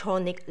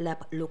electronic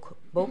lab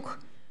lookbook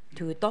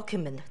to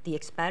document the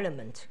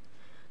experiment,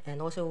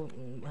 and also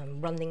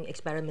running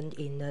experiment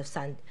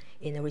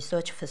in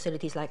research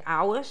facilities like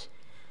ours.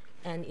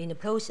 And in the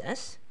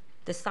process,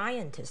 the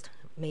scientist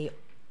may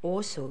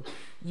also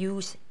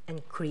use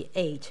and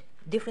create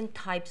different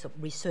types of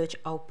research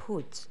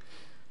outputs,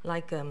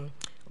 like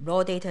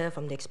raw data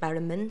from the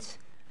experiments,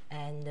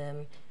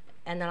 and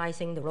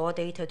analyzing the raw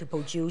data to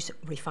produce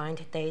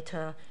refined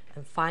data,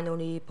 and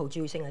finally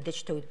producing a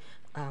digital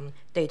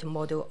data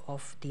model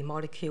of the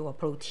molecule or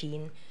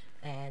protein,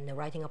 and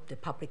writing up the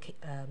public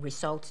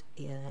results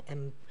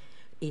in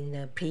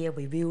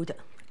peer-reviewed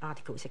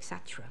articles,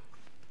 etc.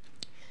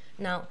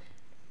 Now,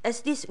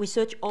 as these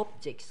research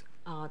objects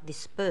are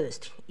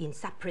dispersed in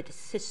separate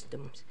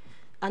systems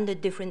under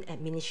different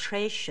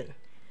administration,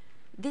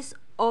 this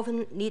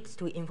often leads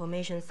to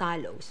information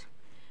silos.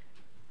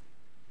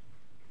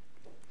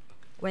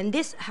 When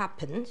this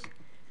happens,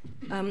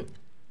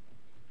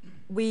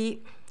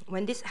 we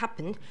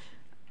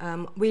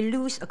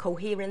lose a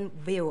coherent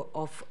view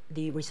of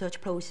the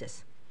research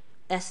process,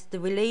 as the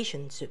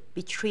relations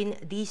between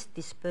these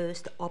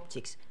dispersed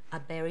objects are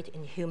buried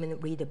in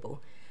human-readable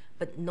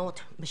but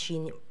not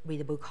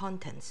machine-readable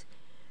contents.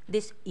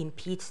 This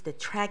impedes the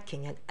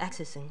tracking and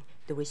accessing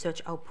the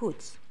research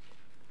outputs.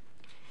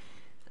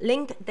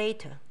 Linked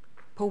data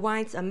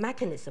provides a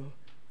mechanism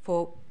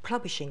for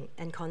publishing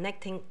and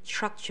connecting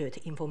structured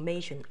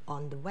information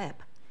on the web.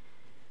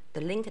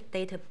 The linked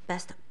data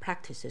best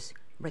practices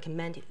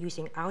recommend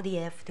using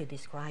RDF to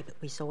describe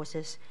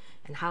resources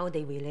and how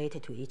they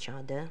relate to each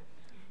other,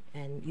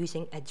 and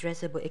using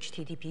addressable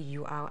HTTP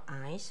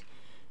URIs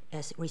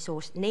as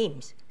resource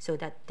names so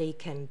that they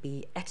can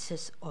be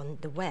accessed on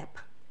the web.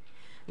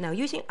 Now,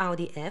 using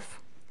RDF,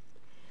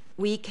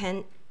 we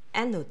can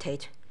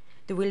annotate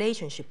the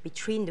relationship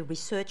between the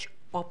research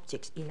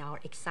objects in our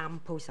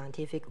example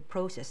scientific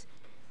process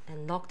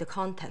and log the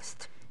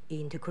context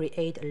in to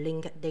create a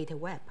linked data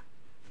web.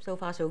 So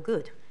far, so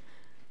good.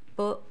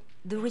 But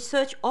the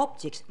research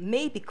objects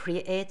may be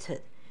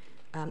created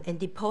and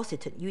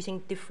deposited using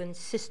different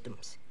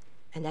systems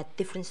and at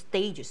different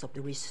stages of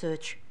the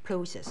research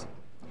process.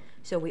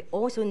 So we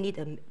also need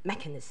a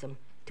mechanism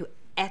to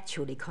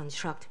actually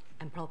construct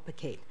and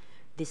propagate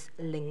these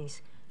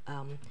links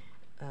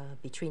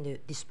between the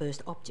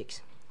dispersed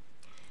objects.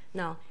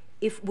 Now,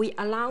 if we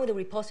allow the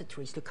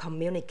repositories to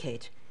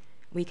communicate,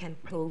 we can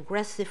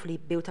progressively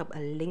build up a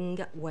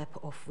linked web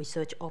of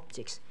research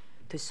objects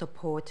to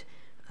support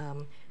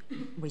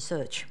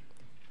research.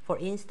 For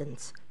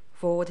instance,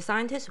 for the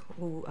scientists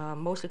who are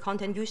mostly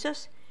content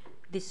users,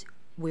 this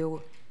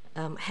will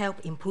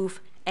help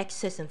improve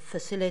access and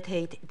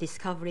facilitate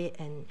discovery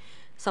and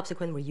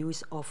subsequent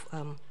reuse of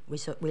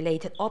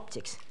related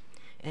objects,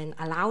 and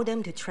allow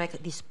them to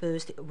track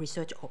dispersed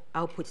research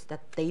outputs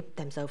that they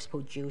themselves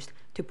produced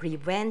to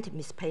prevent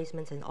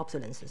misplacements and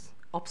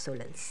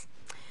obsolescence.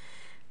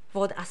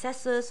 For the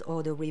assessors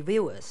or the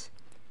reviewers,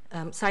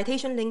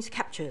 citation links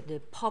capture the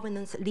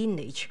provenance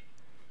lineage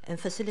and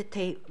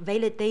facilitate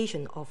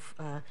validation of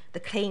the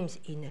claims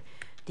in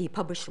the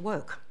published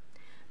work.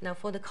 Now,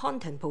 for the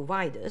content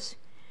providers,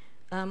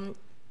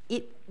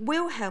 it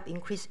will help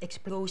increase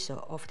exposure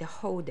of the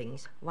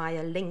holdings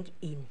via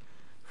link-in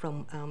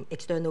from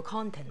external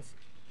contents,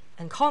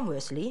 and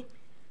conversely,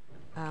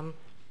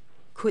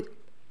 could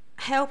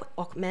help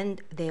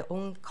augment their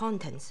own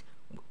contents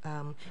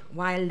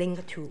while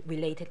linked to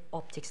related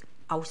objects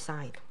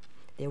outside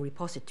their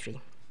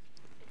repository.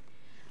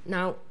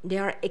 Now,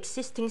 there are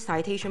existing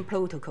citation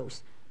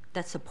protocols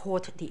that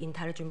support the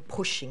intelligent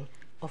pushing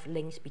of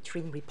links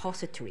between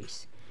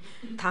repositories,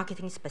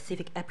 targeting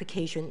specific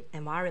application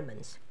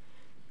environments.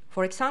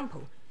 For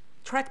example,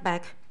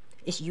 trackback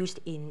is used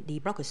in the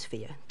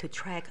blogosphere to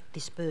track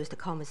dispersed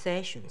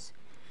conversations.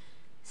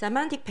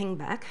 Semantic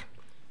pingback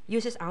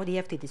uses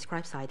RDF to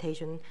describe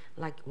citation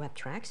like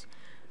Webtracks,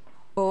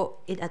 but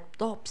it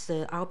adopts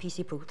the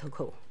RPC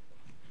protocol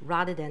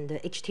rather than the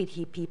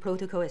HTTP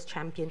protocol as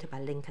championed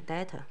by linked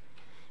data.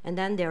 And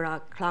then there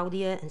are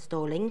Claudia and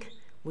Sterling,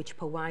 which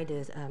provide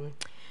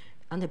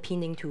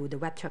underpinning to the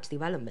Webtracks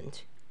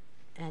development.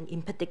 And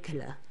in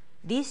particular,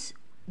 these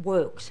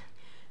works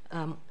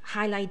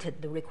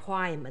highlighted the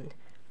requirement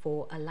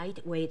for a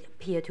lightweight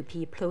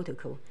peer-to-peer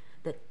protocol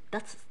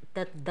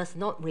that does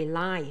not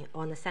rely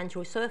on a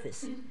central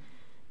service,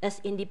 as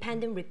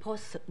independent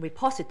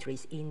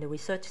repositories in the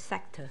research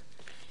sector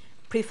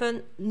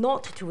prefer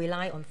not to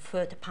rely on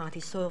third-party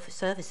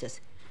services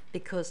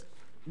because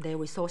their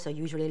resources are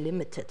usually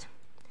limited.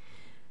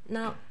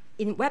 Now,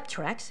 in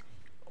Webtracks,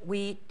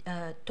 we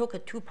took a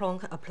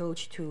two-pronged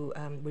approach to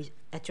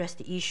address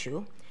the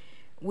issue.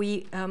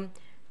 We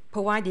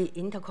provide the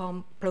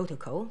intercom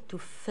protocol to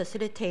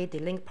facilitate the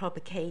link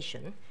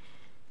propagation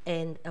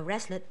and a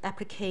RESTlet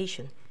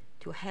application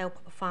to help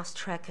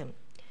fast-track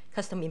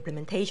custom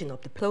implementation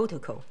of the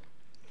protocol.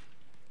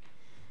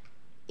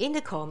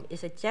 Intercom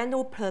is a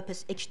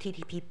general-purpose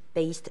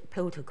HTTP-based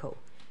protocol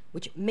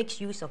which makes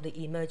use of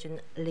the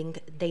emergent link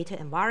data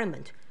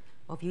environment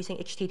of using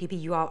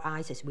HTTP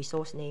URIs as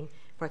resource name.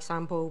 For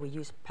example, we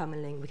use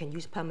permalink, we can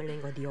use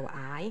permalink or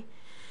DOI,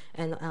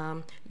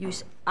 and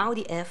use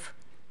RDF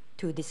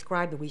to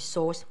describe the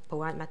resource,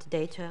 provide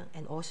metadata,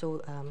 and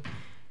also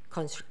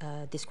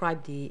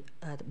describe the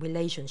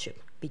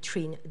relationship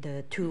between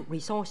the two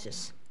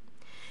resources.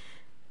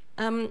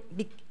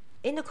 The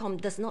Intercom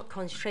does not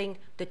constrain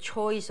the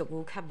choice of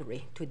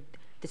vocabulary to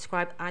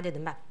describe either the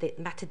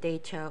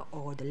metadata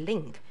or the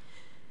link.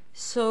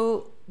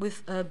 So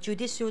with a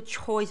judicial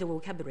choice of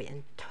vocabulary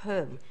and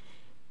term,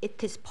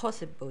 it is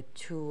possible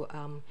to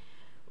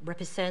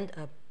represent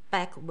a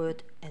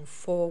backward and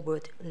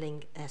forward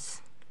link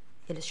as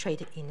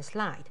illustrated in the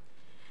slide.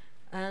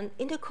 And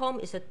Intercom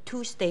is a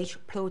two-stage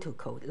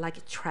protocol,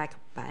 like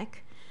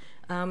trackback.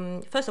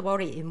 First of all,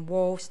 it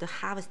involves the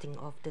harvesting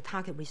of the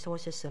target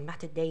resources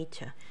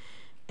metadata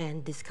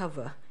and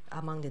discover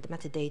among the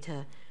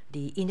metadata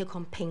the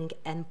intercom ping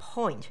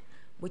endpoint,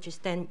 which is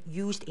then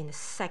used in the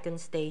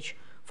second stage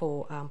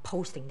for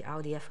posting the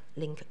RDF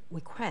link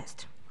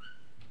request.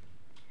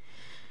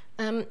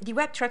 The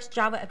Webtracks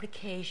Java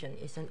application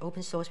is an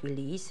open source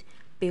release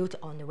built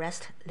on the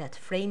RESTlet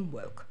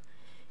framework.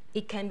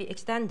 It can be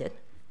extended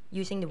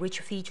using the rich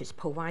features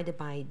provided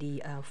by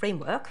the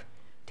framework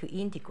to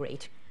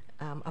integrate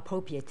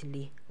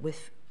appropriately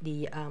with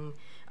the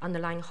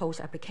underlying host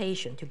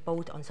application to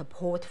build on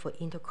support for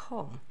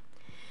intercom.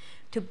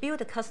 To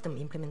build a custom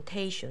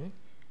implementation,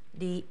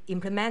 the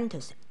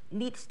implementers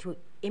needs to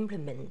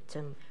implement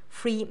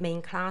 3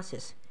 main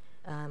classes.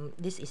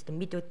 This is the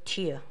middle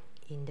tier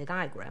in the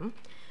diagram.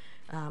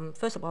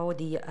 First of all,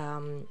 the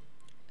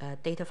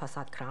data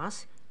facade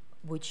class,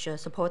 which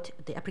support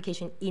the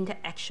application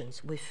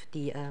interactions with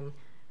the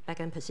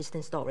backend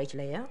persistent storage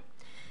layer.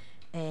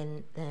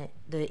 And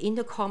the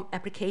intercom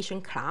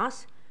application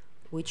class,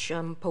 which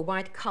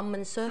provide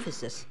common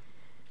services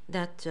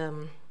that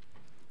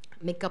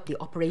make up the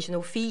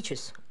operational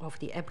features of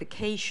the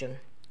application.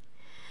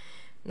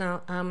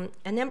 Now,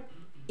 and then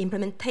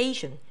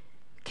implementation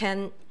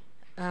can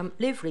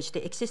leverage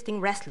the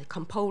existing RESTlet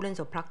components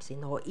or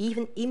plugins, or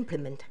even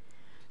implement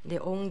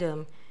their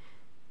own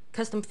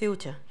custom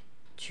filter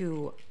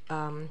to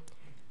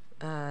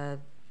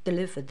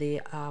deliver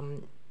the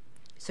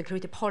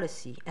security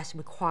policy as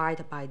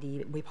required by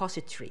the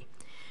repository.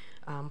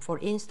 For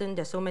instance,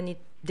 there's so many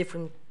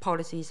different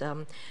policies.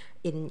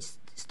 In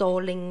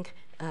stalling,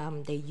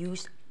 they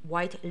use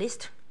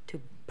whitelist to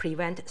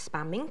prevent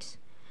spammings.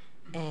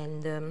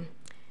 And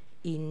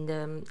in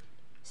the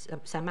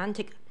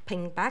semantic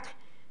pingback,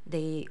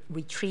 they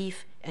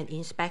retrieve and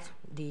inspect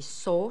the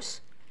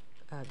source,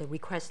 the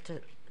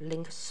requested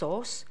link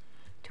source,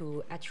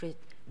 to actually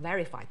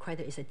verify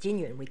whether it's a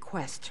genuine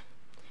request.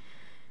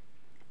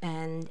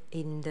 And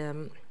in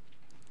the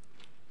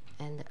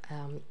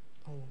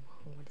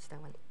what is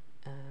that one?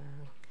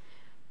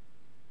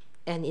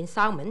 And in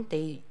Salmon,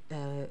 they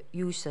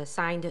use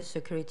signed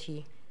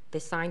security. They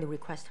sign the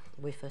request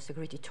with a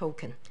security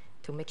token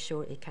to make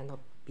sure it cannot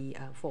be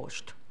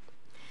forged.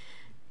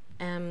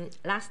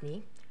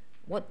 Lastly,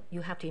 what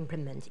you have to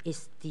implement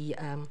is the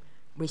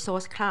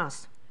resource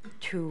class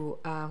to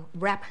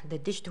wrap the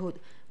digital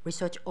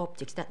research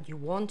objects that you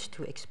want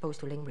to expose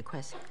to link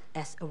requests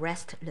as a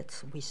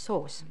RESTlet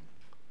resource.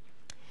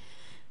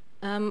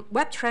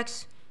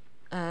 Webtracks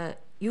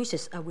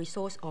uses a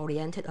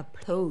resource-oriented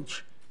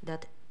approach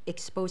that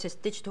exposes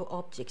digital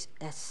objects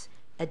as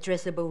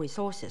addressable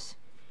resources,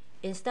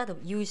 instead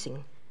of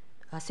using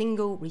a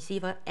single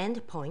receiver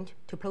endpoint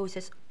to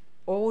process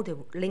all the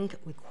link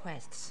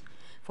requests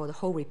for the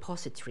whole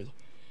repository.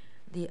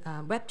 The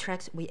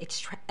Webtracks, we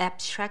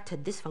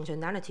abstracted this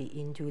functionality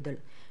into the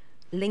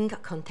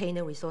link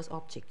container resource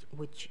object,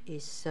 which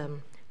is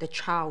the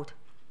child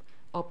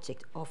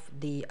object of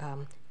the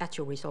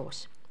actual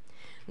resource.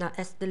 Now,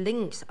 as the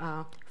links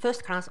are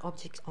first-class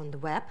objects on the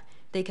web,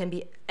 they can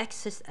be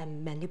accessed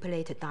and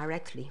manipulated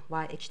directly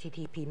via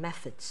HTTP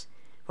methods.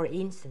 For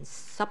instance,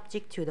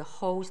 subject to the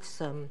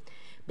host's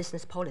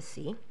business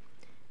policy,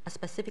 a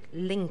specific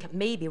link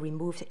may be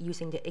removed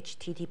using the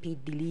HTTP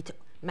delete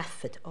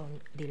method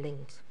on the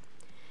links.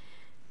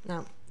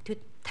 Now, to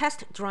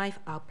test drive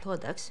our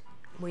products,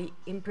 we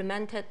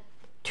implemented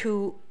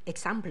 2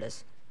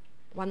 examples,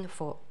 one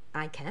for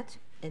ICAT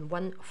and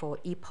one for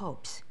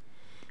EPUBs.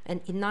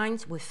 And in line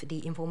with the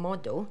info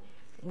model,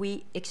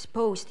 we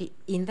expose the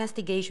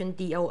investigation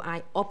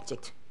DOI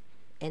object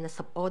and a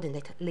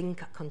subordinate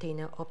link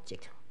container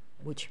object,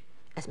 which,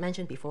 as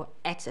mentioned before,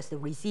 acts as the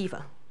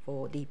receiver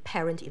for the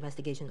parent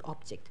investigation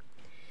object.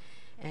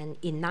 And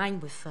in line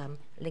with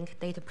linked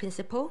data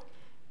principle,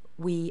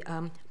 we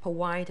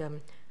provide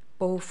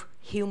both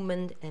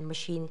human and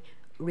machine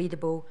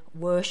readable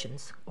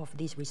versions of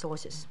these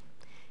resources.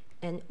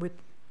 And with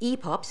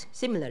EPUBs,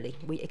 similarly,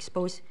 we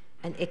expose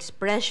an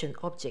expression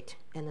object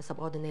and a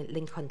subordinate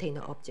link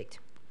container object.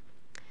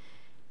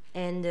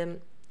 And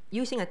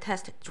using a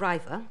test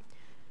driver,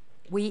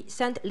 we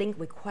send link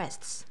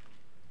requests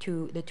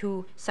to the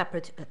two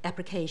separate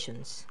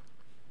applications.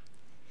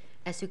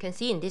 As you can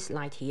see in this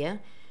slide here,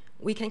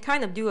 we can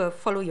kind of do a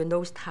follow your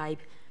nose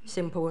type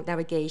simple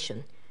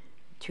navigation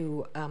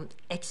to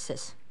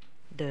access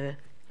the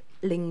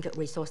linked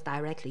resource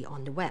directly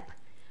on the web.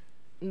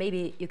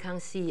 Maybe you can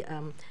see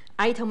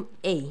item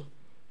A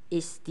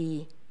is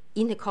the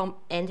intercom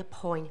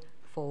endpoint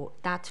for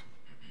that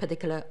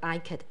particular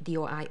ICAD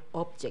DOI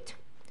object,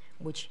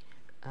 which,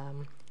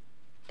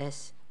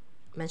 as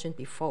mentioned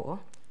before,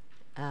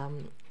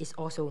 is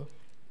also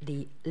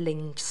the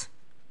links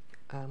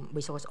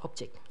resource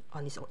object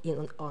on its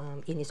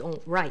in its own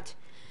right.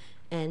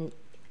 And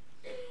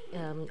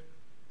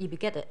if you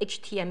get an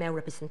HTML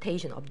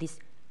representation of this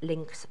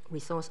links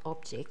resource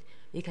object,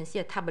 you can see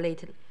a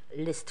tabulated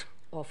list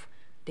of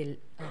the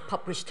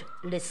published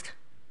list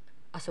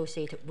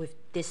associated with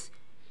this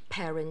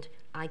parent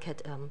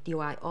ICAD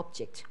DOI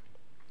object.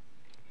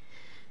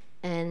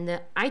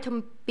 And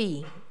item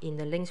B in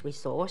the links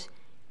resource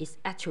is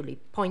actually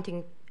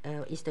pointing,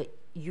 is the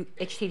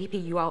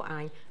HTTP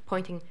URI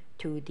pointing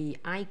to the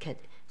ICAD,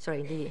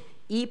 sorry, the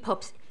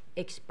EPUBs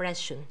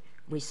expression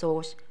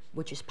resource,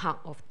 which is part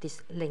of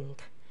this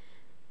link.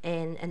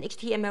 And an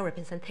HTML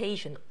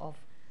representation of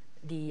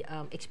the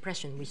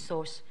expression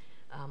resource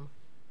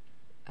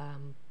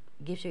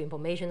gives you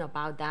information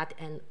about that,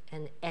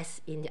 and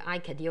as in the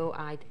ICAD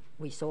DOI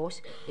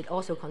resource, it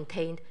also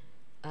contained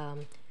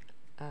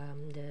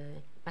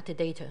the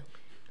metadata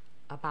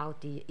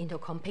about the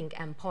intercom ping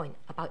endpoint,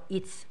 about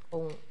its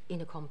own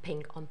intercom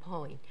ping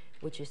endpoint,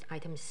 which is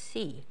item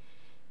C.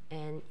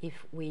 And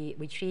if we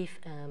retrieve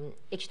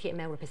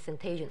HTML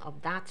representation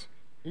of that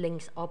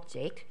links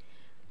object,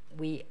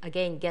 we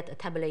again get a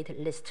tabulated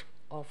list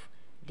of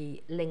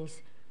the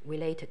links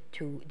related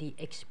to the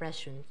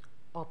expression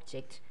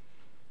object.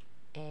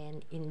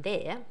 And in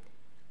there,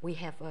 we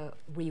have a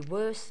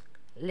reverse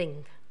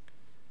link,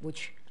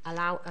 which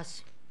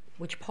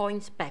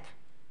points back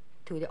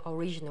to the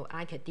original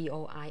ICAD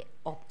DOI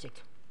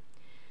object.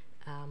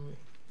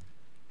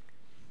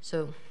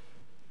 So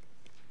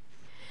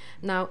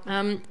now,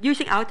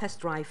 using our test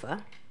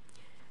driver,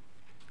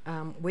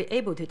 we're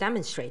able to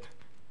demonstrate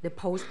the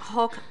post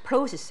hoc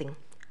processing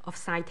of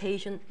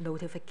citation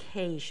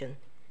notification,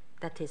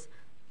 that is,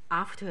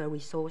 after a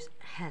resource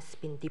has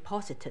been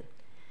deposited.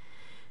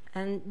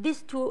 And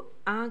these two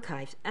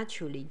archives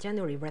actually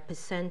generally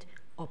represent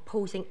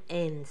opposing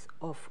ends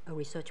of a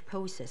research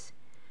process.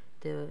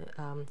 The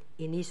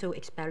initial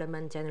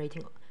experiment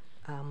generating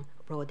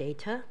raw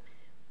data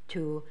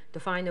to the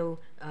final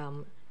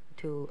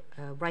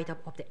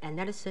write-up of the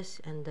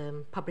analysis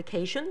and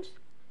publications.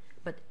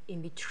 But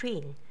in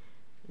between,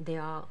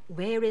 there are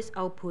various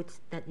outputs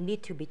that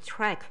need to be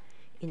tracked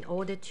in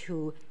order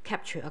to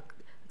capture a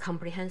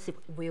comprehensive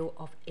view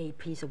of a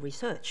piece of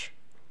research.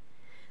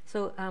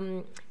 So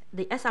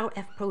the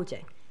SRF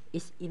project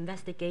is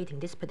investigating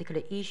this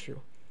particular issue.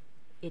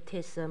 It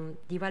is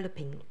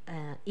developing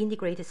an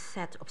integrated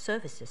set of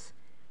services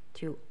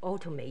to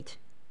automate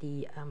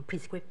the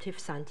prescriptive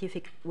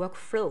scientific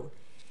workflow,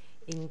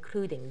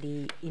 including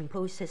the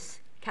in-process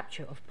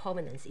capture of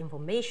provenance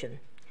information,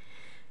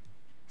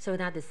 so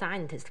that the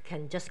scientists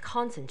can just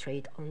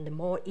concentrate on the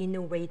more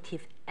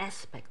innovative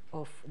aspect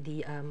of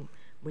the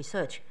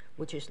research,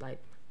 which is like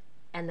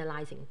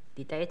analyzing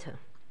the data.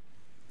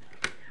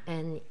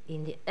 And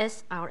in the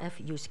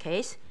SRF use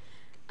case,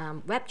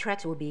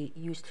 Webtracks will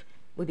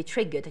be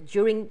triggered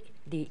during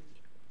the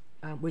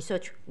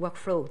research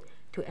workflow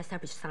to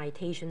establish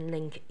citation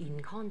link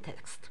in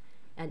context.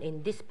 And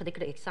in this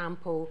particular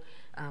example,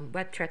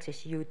 Webtracks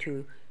is used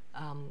to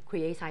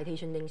create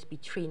citation links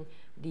between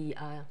the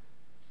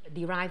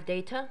derived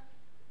data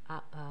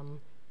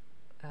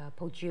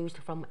produced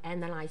from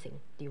analyzing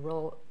the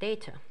raw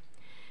data.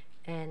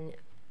 And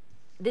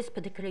this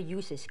particular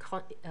uses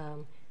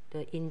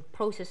the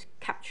in-process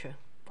capture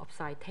of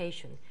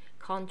citation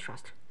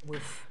contrast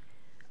with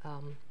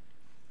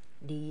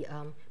the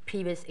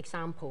previous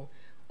example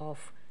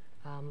of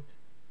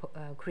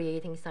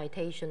creating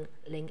citation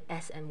link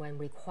as and when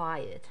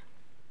required.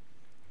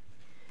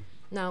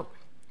 Now,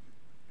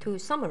 to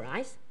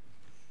summarize,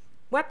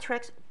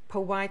 Webtracks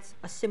provides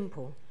a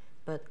simple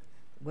but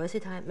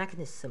versatile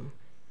mechanism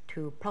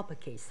to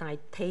propagate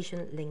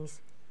citation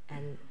links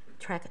and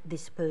track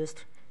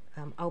dispersed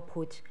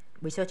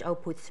research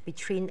outputs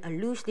between a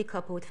loosely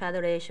coupled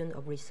federation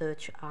of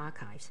research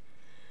archives.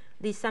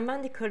 These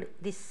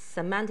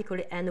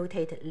semantically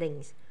annotated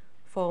links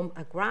form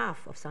a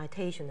graph of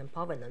citation and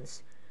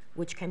provenance,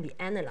 which can be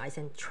analyzed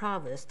and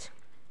traversed.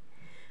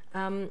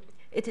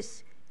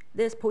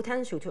 There's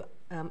potential to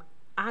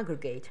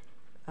aggregate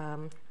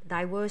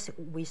diverse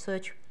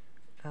research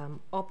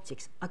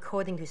objects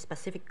according to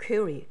specific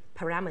query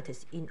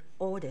parameters in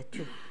order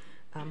to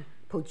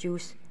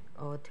produce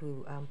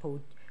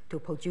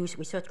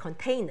research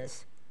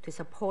containers to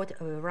support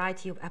a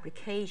variety of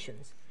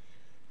applications.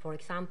 For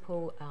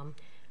example,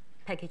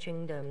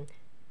 packaging the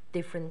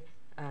different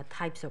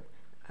types of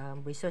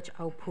research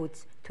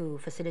outputs to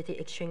facilitate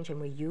exchange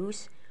and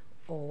reuse,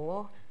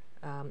 or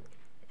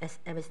as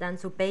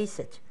evidential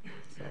basis.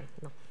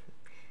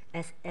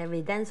 As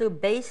evidential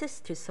basis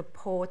to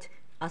support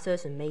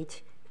assertions made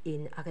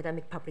in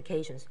academic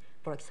publications,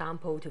 for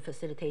example, to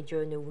facilitate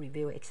journal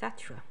review,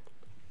 etc.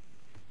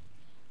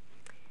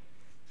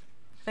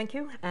 Thank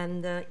you.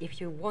 And if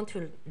you want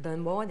to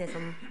learn more, there's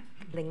some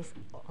links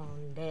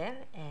on there.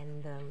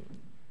 And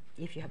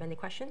if you have any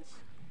questions.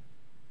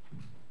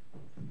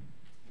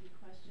 Any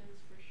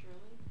questions for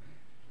Shirley?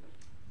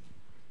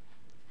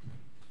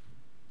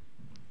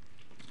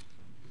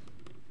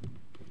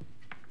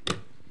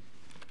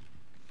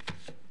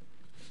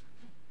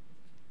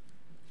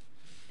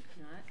 If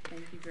not,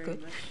 thank you very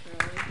much,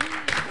 Shirley.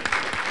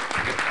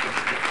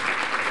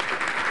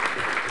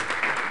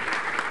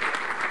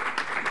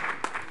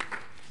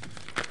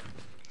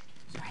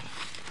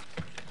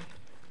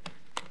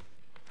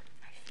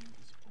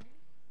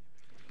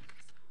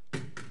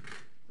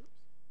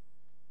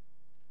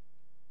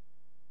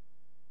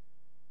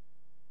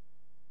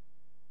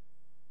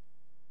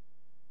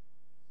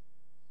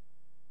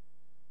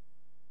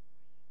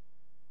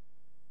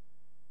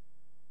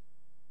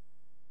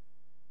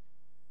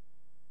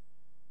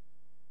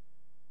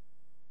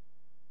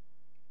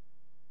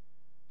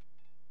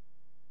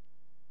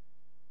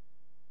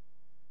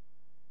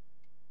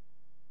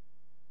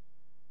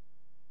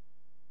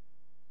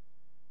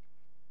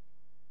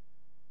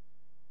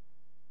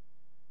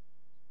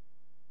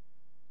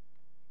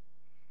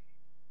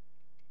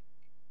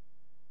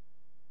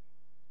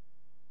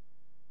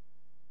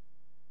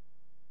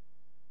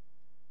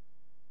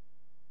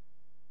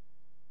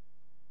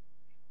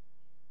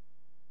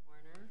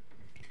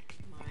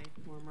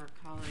 Former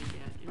colleague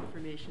at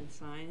Information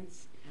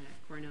Science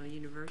at Cornell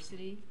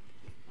University.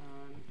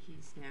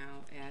 He's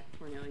now at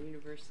Cornell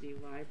University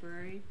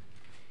Library.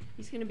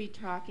 He's going to be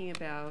talking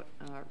about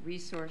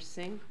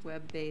ResourceSync,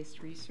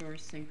 web-based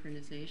resource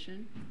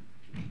synchronization.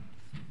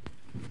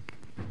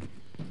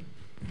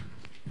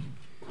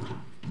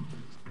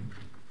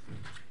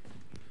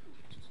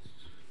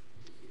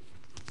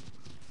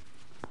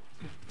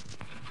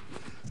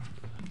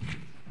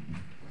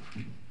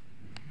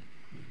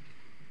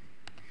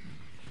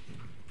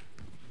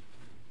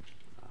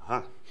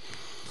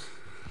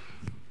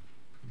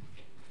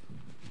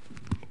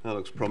 That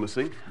looks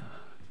promising.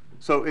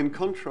 So in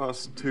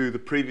contrast to the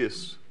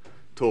previous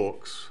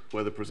talks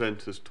where the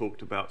presenters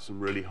talked about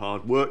some really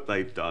hard work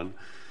they've done,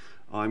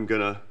 I'm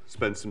going to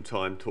spend some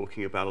time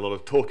talking about a lot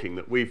of talking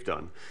that we've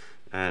done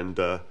and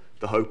the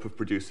hope of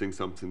producing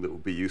something that will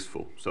be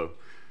useful. So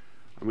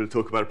I'm going to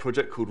talk about a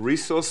project called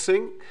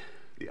ResourceSync,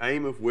 the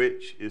aim of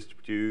which is to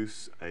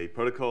produce a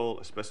protocol,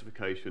 a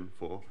specification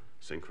for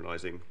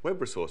synchronizing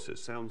web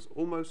resources. Sounds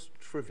almost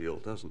trivial,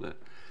 doesn't it?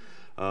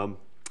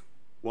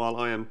 While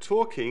I am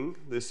talking,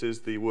 this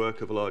is the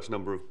work of a large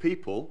number of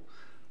people.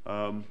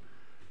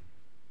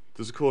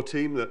 There's a core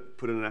team that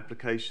put in an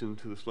application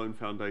to the Sloan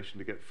Foundation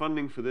to get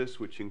funding for this,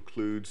 which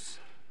includes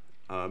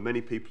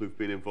many people who've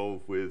been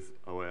involved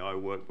with OAI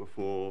work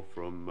before,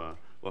 from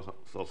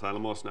Los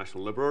Alamos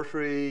National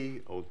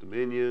Laboratory, Old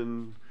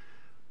Dominion,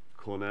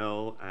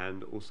 Cornell,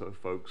 and also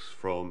folks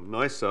from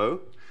NISO.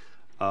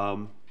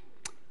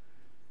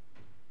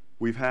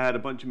 We've had a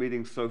bunch of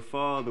meetings so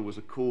far. There was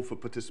a call for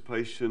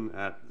participation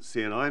at the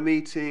CNI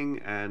meeting,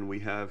 and we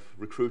have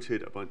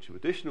recruited a bunch of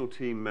additional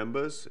team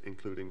members,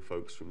 including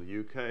folks from the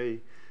UK,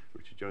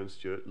 Richard Jones,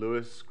 Stuart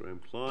Lewis, Graham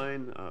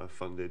Klein,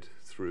 funded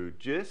through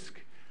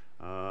JISC,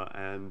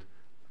 and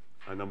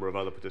a number of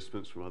other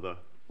participants from other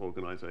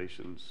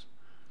organizations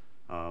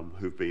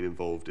who've been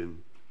involved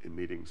in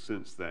meetings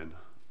since then.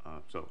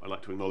 So I'd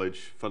like to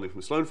acknowledge funding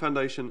from the Sloan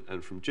Foundation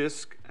and from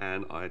JISC,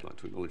 and I'd like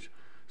to acknowledge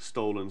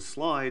stolen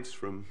slides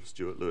from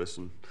Stuart Lewis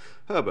and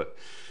Herbert.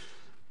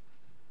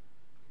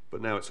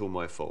 But now it's all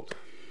my fault.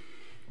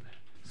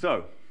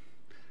 So,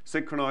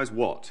 synchronize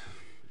what?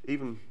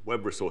 Even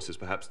web resources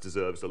perhaps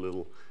deserves a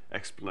little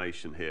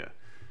explanation here.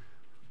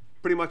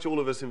 Pretty much all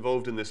of us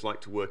involved in this like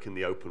to work in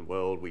the open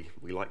world.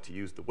 We like to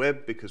use the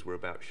web because we're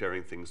about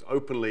sharing things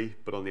openly,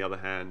 but on the other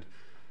hand,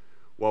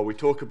 while we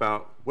talk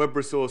about web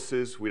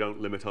resources, we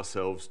don't limit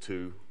ourselves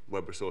to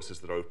web resources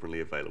that are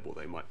openly available.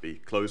 They might be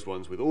closed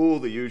ones with all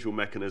the usual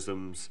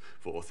mechanisms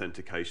for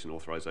authentication,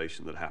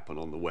 authorization that happen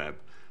on the web.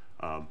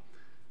 One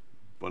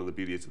of the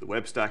beauties of the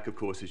web stack, of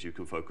course, is you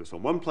can focus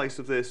on one place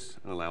of this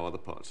and allow other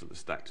parts of the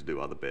stack to do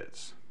other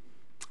bits.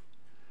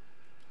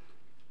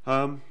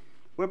 Web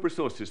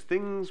resources,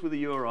 things with a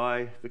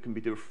URI that can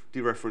be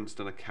dereferenced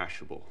and are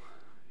cacheable.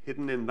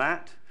 Hidden in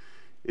that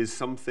is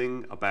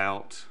something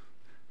about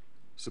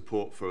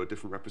support for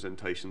different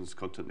representations,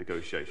 content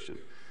negotiation.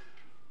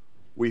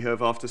 We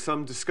have, after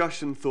some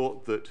discussion,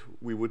 thought that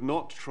we would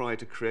not try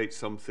to create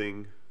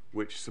something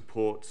which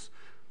supports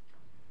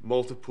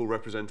multiple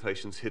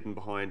representations hidden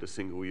behind a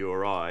single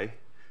URI,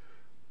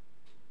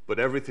 but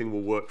everything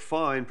will work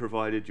fine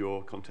provided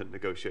your content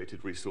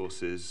negotiated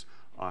resources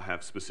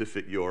have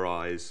specific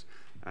URIs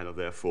and are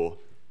therefore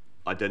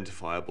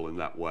identifiable in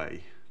that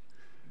way.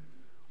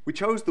 We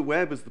chose the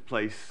web as the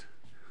place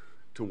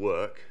to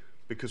work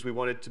because we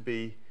wanted to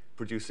be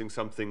producing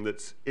something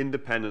that's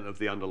independent of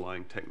the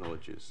underlying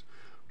technologies.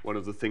 One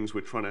of the things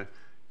we're trying to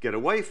get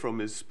away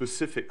from is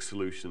specific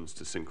solutions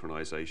to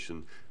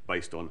synchronization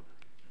based on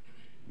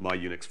my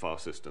Unix file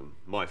system,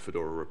 my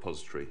Fedora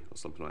repository, or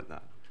something like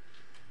that.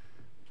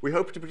 We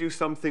hope to produce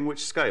something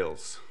which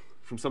scales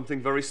from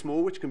something very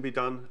small, which can be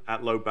done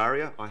at low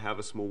barrier. I have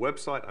a small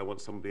website. I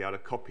want somebody able to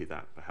copy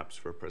that, perhaps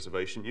for a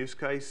preservation use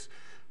case,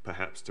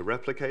 perhaps to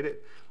replicate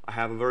it. I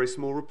have a very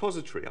small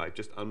repository. I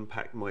just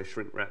unpacked my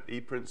shrink-wrapped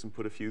e-prints and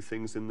put a few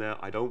things in there.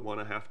 I don't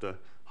want to have to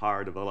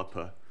hire a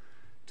developer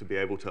to be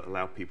able to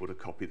allow people to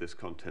copy this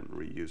content and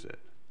reuse it.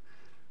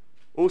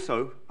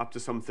 Also, up to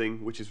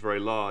something which is very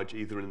large,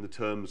 either in the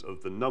terms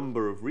of the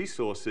number of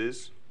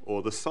resources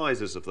or the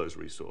sizes of those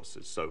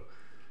resources. So,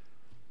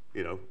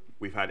 you know,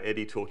 we've had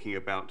Eddie talking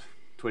about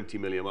 20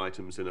 million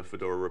items in a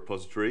Fedora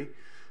repository.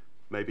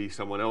 Maybe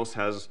someone else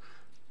has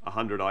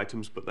 100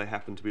 items, but they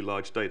happen to be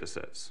large data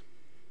sets.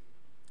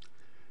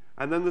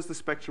 And then there's the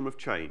spectrum of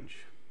change.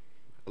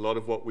 A lot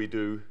of what we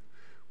do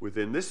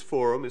within this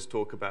forum is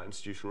talk about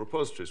institutional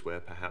repositories,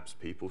 where perhaps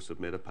people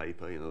submit a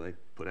paper, you know, they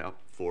put out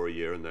 4 a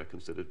year and they're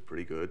considered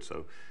pretty good.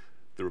 So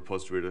the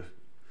repository at an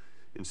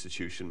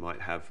institution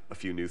might have a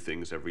few new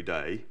things every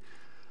day.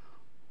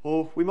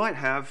 Or we might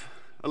have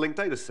a linked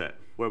data set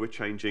where we're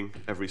changing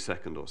every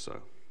second or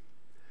so.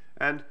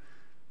 And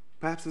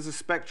perhaps there's a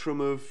spectrum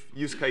of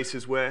use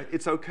cases where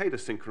it's okay to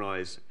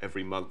synchronize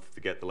every month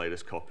to get the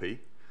latest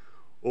copy.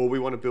 Or we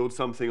want to build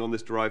something on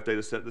this derived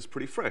data set that's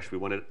pretty fresh. We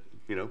want it,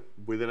 you know,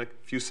 within a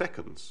few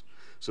seconds.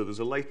 So there's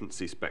a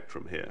latency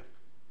spectrum here.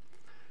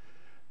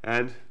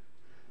 And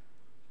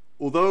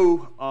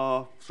although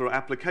our sort of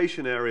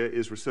application area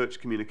is research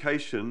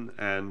communication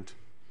and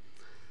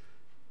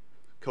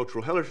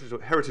cultural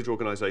heritage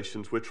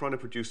organizations, we're trying to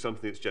produce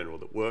something that's general,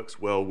 that works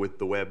well with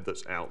the web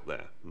that's out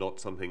there, not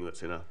something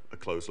that's in a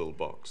closed little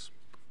box.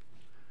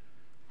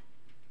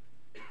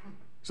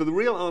 So the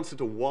real answer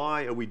to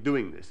why are we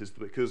doing this is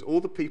because all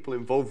the people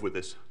involved with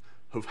this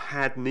have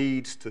had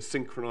needs to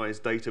synchronize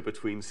data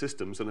between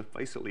systems and have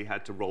basically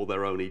had to roll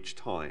their own each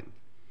time.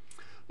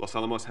 Los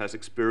Alamos has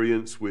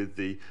experience with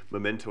the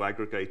Memento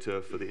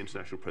aggregator for the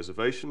International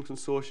Preservation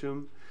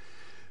Consortium.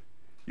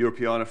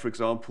 Europeana, for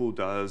example,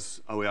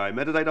 does OAI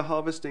metadata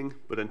harvesting,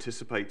 but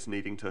anticipates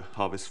needing to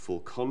harvest full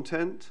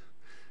content.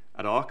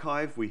 At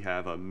Archive, we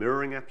have a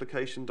mirroring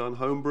application done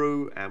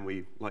homebrew, and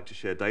we like to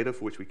share data,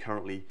 for which we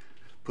currently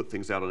put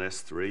things out on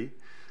S3.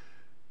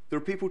 There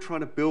are people trying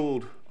to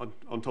build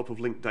on top of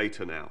linked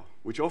data now,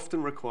 which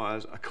often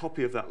requires a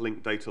copy of that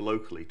linked data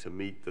locally to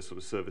meet the sort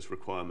of service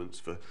requirements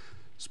for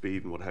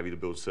speed and what have you to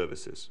build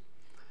services.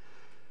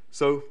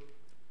 So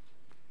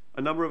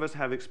a number of us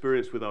have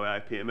experience with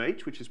OAI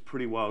PMH, which is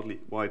pretty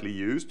widely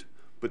used,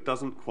 but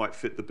doesn't quite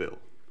fit the bill.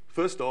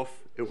 First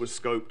off, it was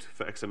scoped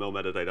for XML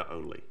metadata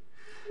only.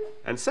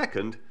 And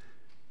second,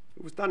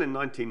 it was done in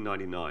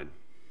 1999.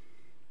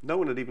 No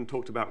one had even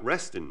talked about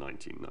REST in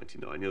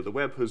 1999. You know, the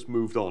web has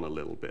moved on a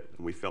little bit,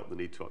 and we felt the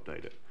need to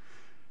update it.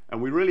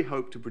 And we really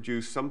hope to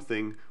produce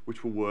something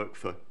which will work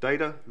for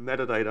data,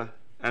 metadata,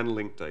 and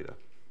linked data,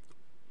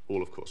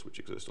 all, of course, which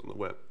exist on the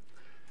web.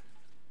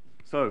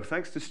 So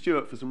thanks to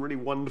Stuart for some really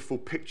wonderful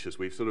pictures.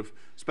 We've sort of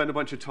spent a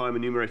bunch of time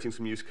enumerating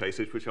some use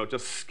cases, which I'll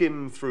just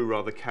skim through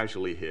rather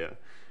casually here.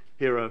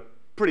 Here are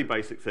pretty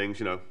basic things,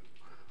 you know.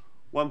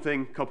 One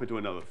thing copied to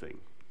another thing.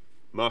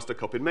 Master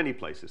copied many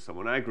places,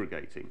 someone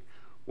aggregating.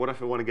 What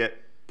if I want to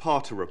get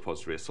part of a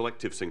repository, a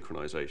selective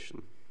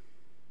synchronization?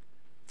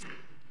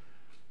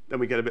 Then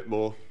we get a bit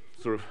more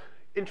sort of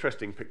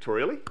interesting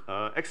pictorially.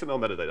 XML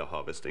metadata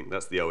harvesting,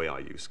 that's the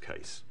OAI use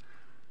case.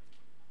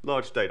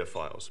 Large data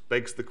files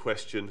begs the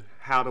question,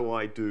 how do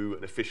I do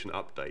an efficient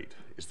update?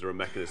 Is there a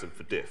mechanism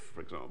for diff,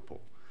 for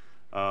example?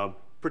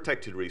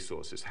 Protected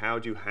resources, how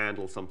do you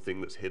handle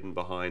something that's hidden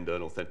behind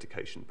an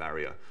authentication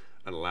barrier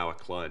and allow a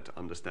client to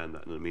understand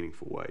that in a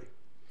meaningful way?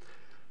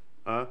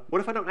 What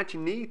if I don't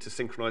actually need to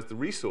synchronize the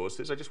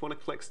resources? I just want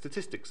to collect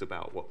statistics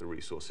about what the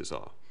resources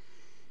are.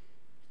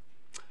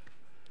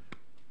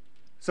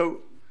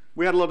 So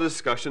we had a lot of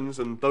discussions,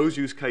 and those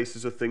use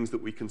cases are things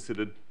that we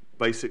considered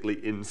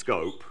basically in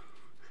scope.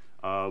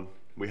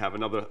 We have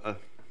another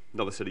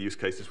set of use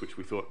cases which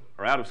we thought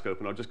are out of scope,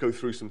 and I'll just go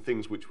through some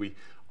things which we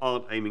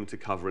aren't aiming to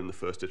cover in the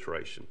first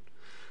iteration.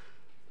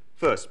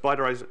 First,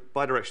 bidirectional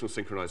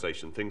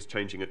synchronization, things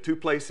changing at two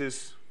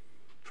places,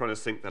 trying to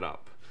sync that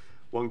up.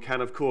 One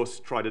can, of course,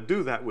 try to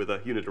do that with a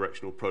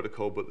unidirectional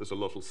protocol, but there's a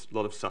lot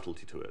of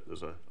subtlety to it.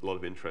 There's a lot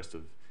of interest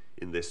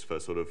in this for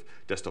sort of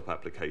desktop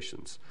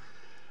applications.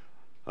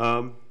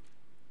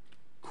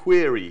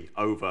 Query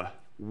over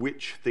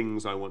which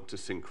things I want to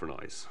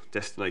synchronize.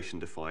 Destination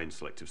defined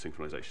selective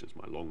synchronization is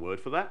my long word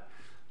for that.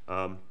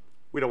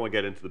 We don't want to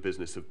get into the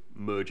business of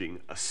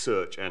merging a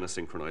search and a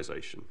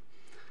synchronization.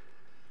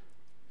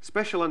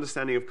 Special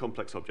understanding of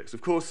complex objects. Of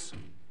course,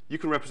 you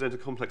can represent a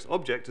complex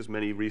object as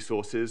many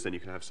resources, and you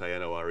can have, say,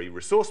 NORE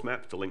resource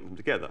maps to link them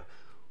together.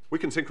 We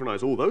can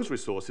synchronize all those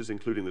resources,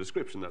 including the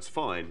description, that's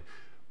fine,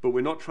 but we're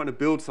not trying to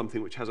build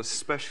something which has a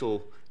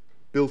special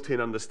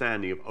built-in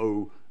understanding of,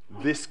 oh,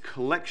 this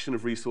collection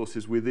of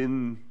resources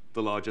within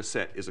the larger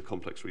set is a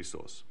complex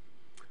resource.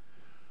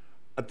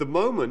 At the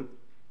moment,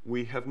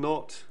 we have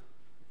not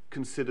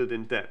considered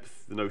in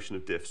depth the notion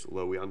of diffs,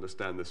 although we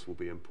understand this will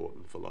be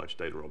important for large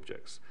data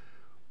objects.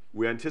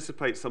 We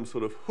anticipate some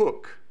sort of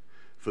hook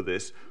for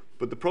this,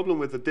 but the problem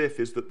with the diff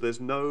is that there's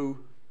no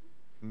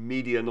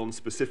media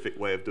non-specific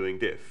way of doing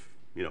diff.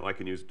 You know, I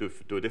can do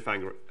a diff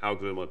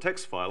algorithm on a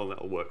text file and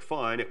that'll work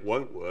fine. It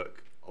won't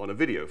work on a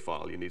video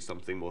file. You need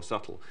something more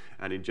subtle.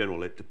 And in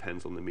general, it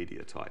depends on the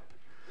media type.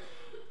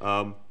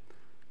 I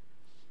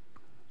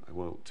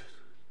won't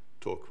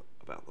talk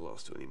about the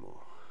last two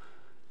anymore.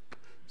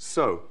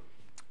 So,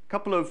 a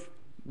couple of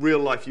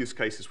real-life use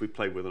cases we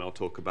played with, and I'll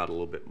talk about a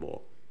little bit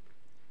more.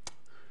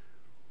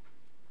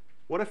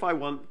 What if I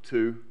want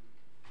to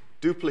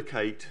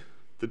duplicate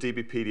the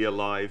DBpedia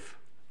live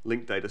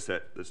linked data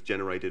set that's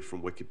generated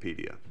from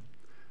Wikipedia?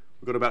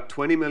 We've got about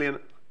 20 million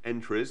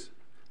entries,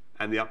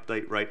 and the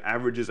update rate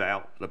averages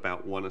out at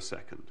about 1 a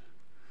second.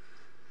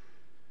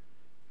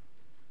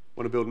 I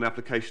want to build an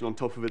application on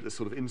top of it that's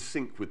sort of in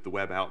sync with the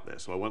web out there,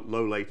 so I want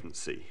low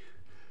latency.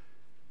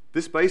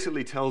 This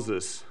basically tells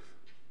us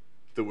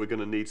that we're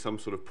going to need some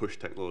sort of push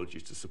technology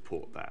to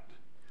support that.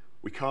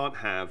 We can't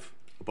have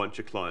a bunch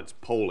of clients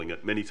polling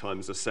at many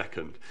times a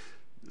second.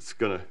 It's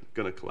going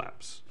to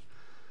collapse.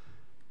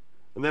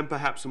 And then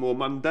perhaps a more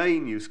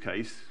mundane use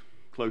case,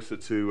 closer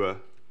to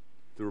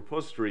the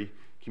repository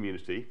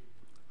community.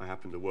 I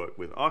happen to work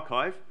with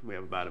Archive. We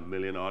have about 1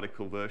 million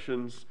article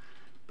versions.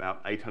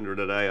 About 800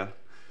 a day are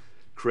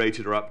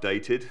created or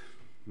updated.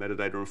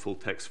 Metadata and full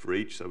text for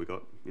each. So we've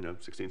got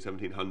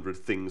 1,1700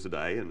 things a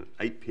day. And at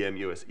 8 p.m.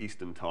 US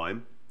Eastern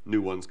Time,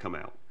 new ones come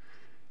out.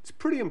 It's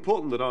pretty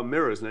important that our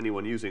mirrors and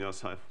anyone using our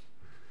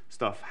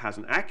stuff has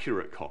an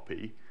accurate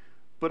copy.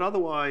 But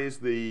otherwise,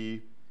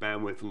 the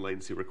bandwidth and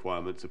latency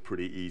requirements are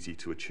pretty easy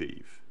to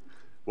achieve.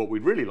 What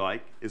we'd really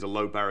like is a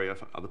low barrier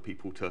for other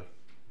people to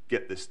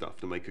get this stuff,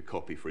 to make a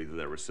copy for either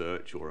their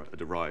research or a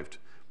derived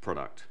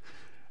product.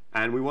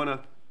 And we want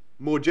a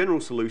more general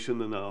solution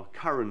than our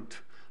current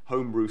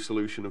homebrew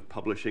solution of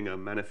publishing a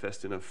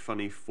manifest in a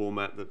funny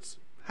format that's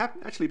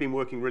actually been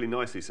working really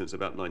nicely since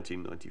about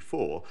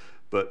 1994,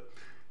 but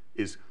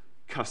is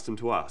custom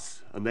to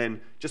us. And then,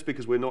 just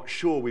because we're not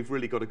sure we've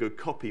really got a good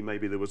copy,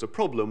 maybe there was a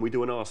problem, we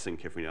do an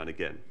rsync every now and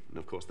again. And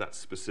of course, that's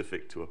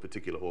specific to a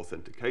particular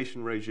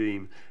authentication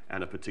regime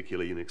and a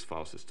particular Unix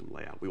file system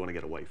layout. We want to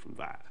get away from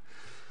that.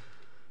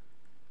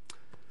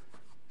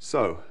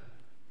 So,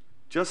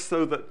 just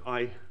so that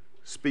I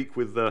speak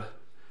with the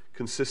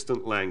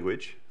consistent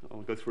language,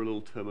 I'll go through a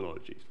little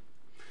terminology.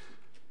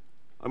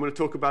 I'm going to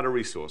talk about a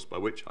resource, by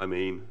which I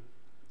mean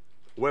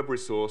a web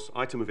resource,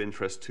 item of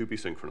interest to be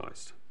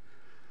synchronized.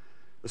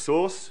 The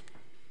source,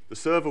 the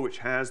server which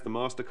has the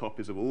master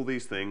copies of all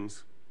these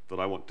things that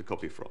I want to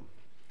copy from.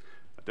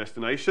 A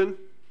destination,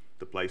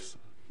 the place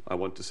I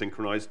want to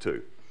synchronize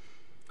to.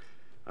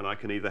 And I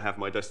can either have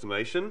my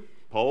destination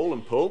poll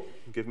and pull,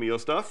 give me your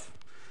stuff,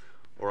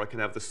 or I can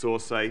have the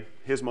source say,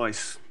 here's my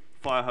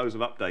fire hose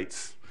of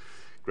updates,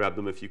 grab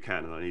them if you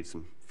can, and I need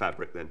some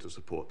fabric then to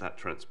support that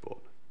transport.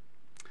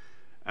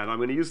 And I'm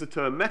going to use the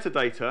term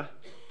metadata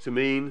to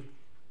mean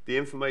the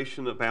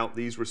information about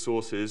these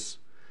resources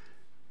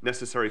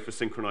necessary for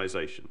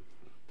synchronization.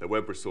 They're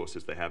web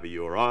resources. They have a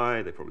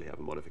URI. They probably have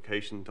a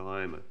modification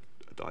time,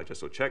 a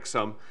digest or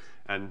checksum.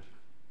 And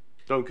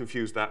don't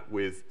confuse that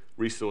with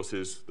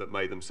resources that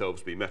may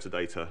themselves be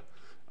metadata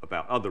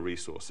about other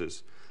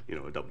resources,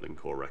 a Dublin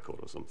core record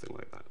or something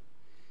like that.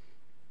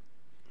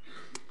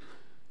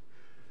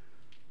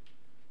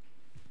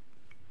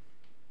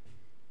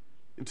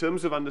 In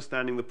terms of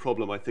understanding the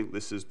problem, I think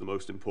this is the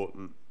most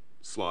important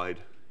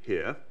slide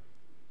here.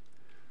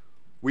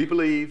 We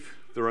believe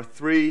there are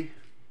 3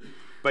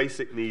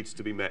 basic needs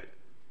to be met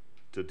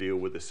to deal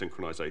with the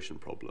synchronization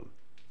problem.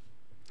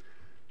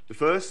 The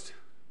first,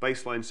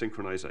 baseline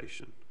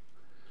synchronization.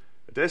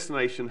 A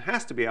destination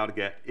has to be able to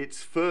get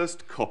its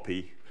first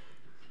copy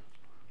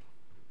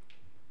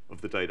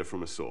of the data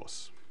from a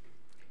source.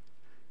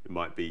 It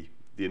might be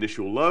the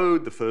initial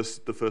load, the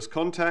first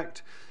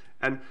contact,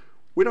 and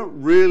we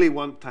don't really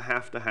want to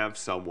have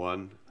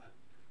someone,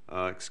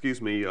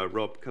 excuse me,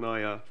 Rob, can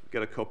I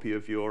get a copy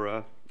of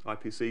your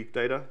IPC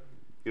data?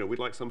 We'd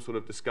like some sort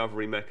of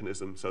discovery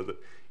mechanism so that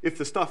if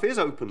the stuff is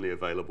openly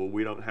available,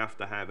 we don't have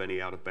to have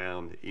any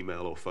out-of-bound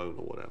email or phone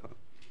or whatever.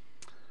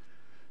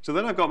 So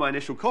then I've got my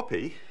initial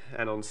copy,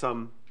 and on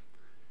some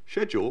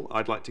schedule,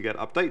 I'd like to get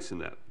updates in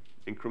that,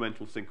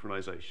 incremental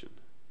synchronization.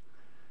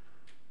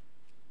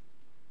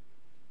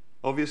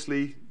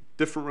 Obviously,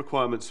 different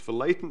requirements for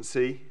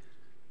latency,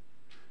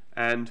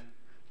 and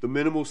the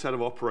minimal set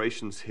of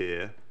operations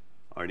here,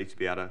 I need to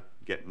be able to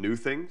get new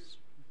things,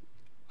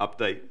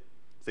 update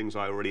things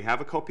I already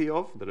have a copy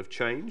of that have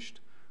changed,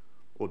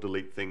 or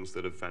delete things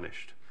that have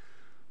vanished.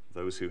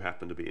 Those who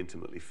happen to be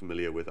intimately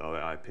familiar with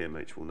OAI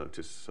PMH will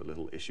notice a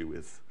little issue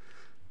with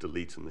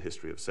delete and the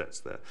history of sets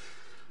there.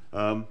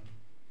 And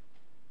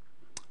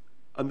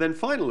then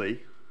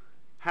finally,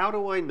 how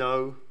do I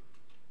know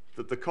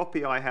that the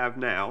copy I have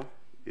now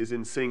is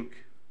in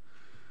sync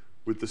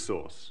with the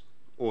source?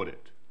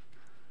 Audit.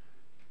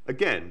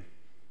 Again,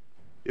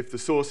 if the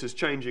source is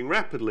changing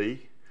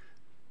rapidly,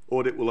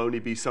 audit will only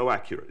be so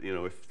accurate. You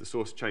know, if the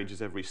source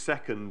changes every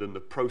second and the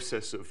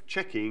process of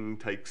checking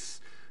takes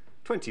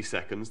 20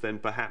 seconds, then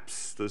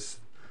perhaps there's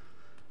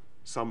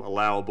some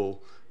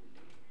allowable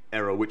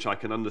error which I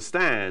can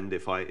understand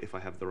if I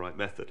have the right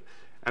method.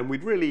 And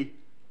we'd really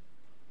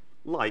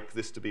like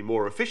this to be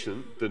more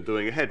efficient than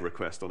doing a head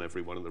request on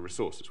every one of the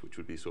resources, which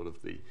would be sort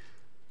of the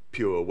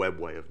pure web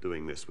way of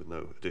doing this with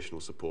no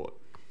additional support.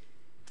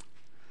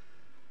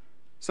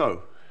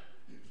 So,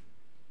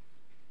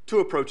 two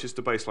approaches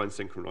to baseline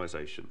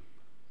synchronization.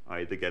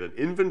 I either get an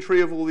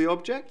inventory of all the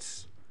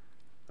objects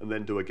and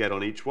then do a get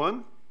on each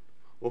one,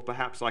 or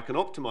perhaps I can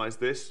optimize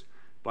this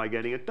by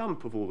getting a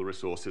dump of all the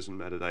resources and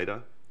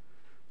metadata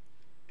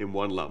in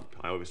one lump.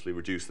 I obviously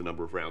reduce the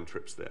number of round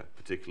trips there,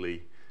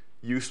 particularly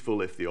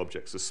useful if the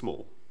objects are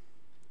small.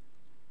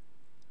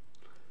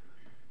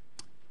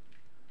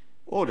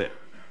 Audit.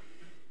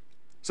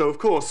 So of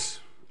course,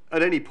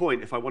 at any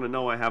point, if I want to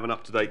know I have an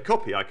up-to-date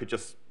copy, I could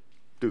just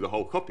do the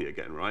whole copy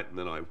again, right? And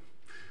then I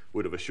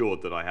would have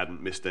assured that I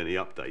hadn't missed any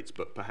updates,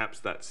 but perhaps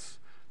that's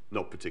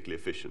not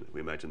particularly efficient. We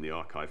imagine the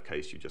archive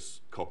case, you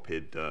just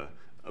copied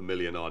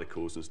 1,000,000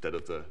 articles instead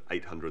of the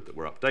 800 that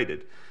were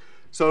updated.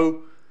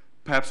 So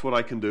perhaps what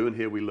I can do, and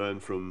here we learn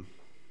from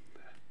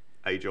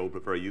age-old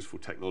but very useful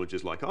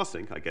technologies like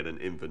rsync, I get an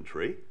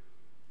inventory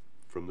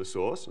from the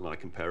source and I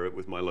compare it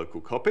with my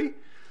local copy.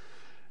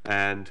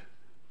 And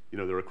you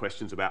know, there are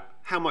questions about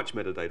how much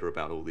metadata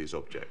about all these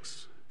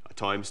objects. A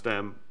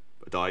timestamp,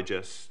 a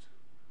digest,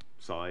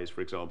 size,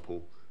 for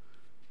example.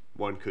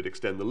 One could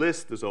extend the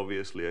list. There's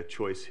obviously a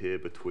choice here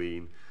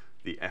between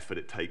the effort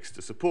it takes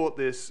to support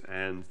this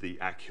and the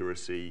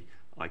accuracy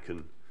I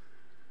can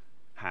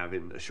have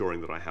in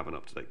assuring that I have an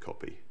up-to-date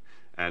copy.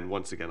 And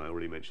once again, I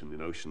already mentioned the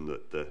notion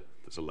that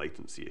there's a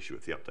latency issue.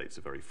 If the updates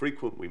are very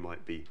frequent, we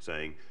might be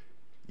saying,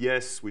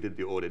 yes, we did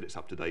the audit, it's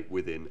up to date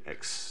within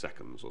X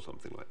seconds or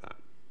something like that.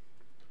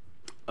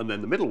 And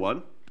then the middle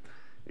one,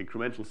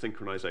 incremental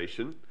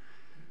synchronization.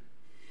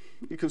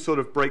 You can sort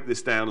of break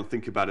this down and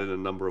think about it in a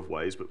number of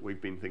ways, but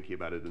we've been thinking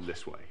about it in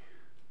this way.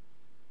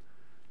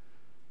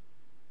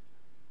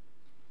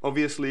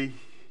 Obviously,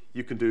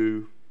 you can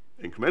do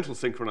incremental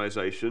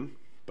synchronization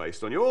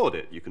based on your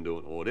audit. You can do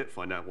an audit,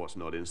 find out what's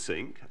not in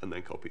sync, and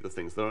then copy the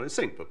things that are in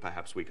sync. But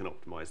perhaps we can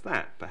optimize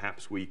that.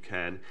 Perhaps we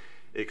can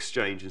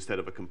exchange, instead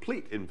of a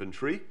complete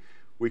inventory,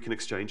 we can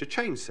exchange a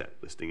change set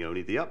listing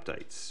only the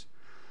updates.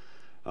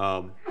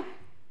 And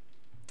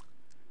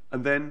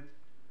then,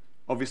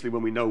 obviously,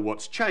 when we know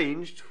what's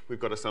changed, we've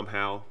got to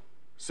somehow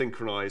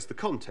synchronize the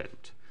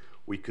content.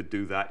 We could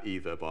do that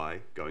either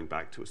by going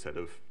back to a set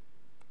of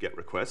GET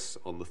requests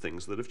on the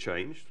things that have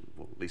changed,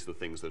 or at least the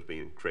things that have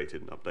been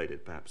created and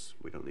updated. Perhaps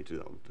we don't need to do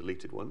that on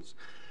deleted ones.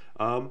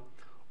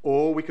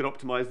 Or we could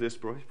optimize this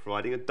by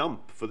providing a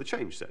dump for the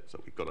change set.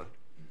 So we've got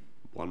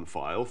one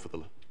file for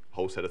the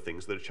whole set of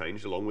things that have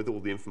changed, along with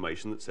all the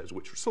information that says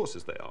which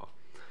resources they are.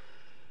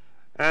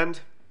 And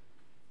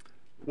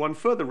one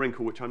further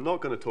wrinkle, which I'm not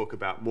going to talk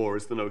about more,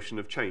 is the notion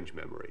of change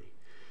memory.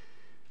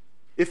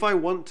 If I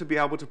want to be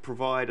able to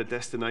provide a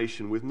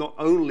destination with not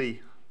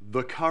only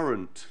the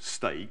current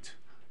state,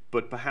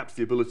 but perhaps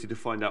the ability to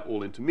find out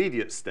all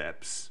intermediate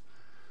steps,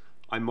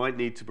 I might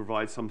need to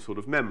provide some sort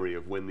of memory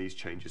of when these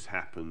changes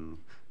happen,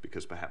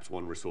 because perhaps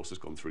one resource has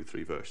gone through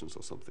 3 versions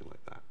or something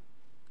like that.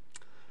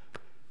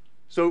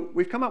 So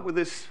we've come up with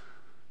this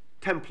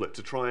template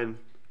to try and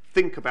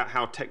think about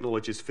how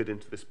technologies fit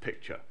into this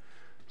picture.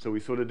 So we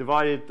sort of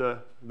divided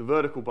the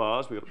vertical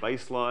bars. We've got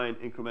baseline,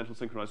 incremental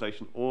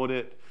synchronization,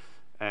 audit,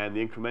 and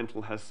the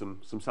incremental has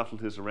some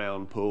subtleties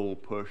around pull,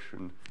 push,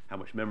 and how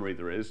much memory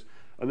there is.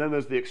 And then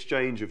there's the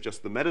exchange of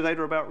just the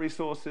metadata about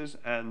resources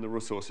and the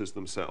resources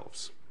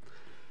themselves.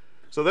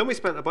 So then we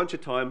spent a bunch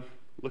of time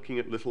looking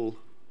at little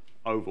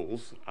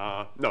ovals,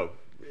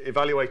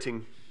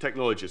 evaluating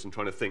technologies and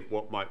trying to think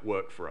what might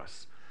work for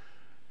us.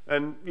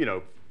 And, you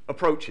know,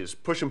 approaches,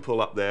 push and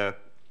pull up there,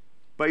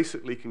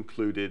 basically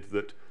concluded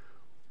that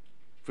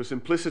for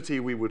simplicity,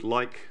 we would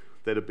like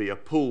there to be a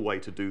pull way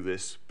to do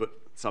this, but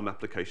some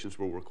applications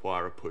will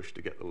require a push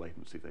to get the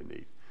latency they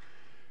need.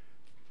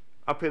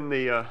 Up in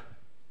the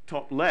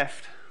top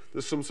left,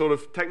 there's some sort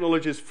of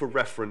technologies for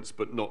reference,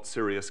 but not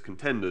serious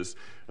contenders.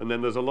 And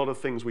then there's a lot of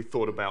things we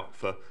thought about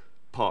for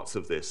parts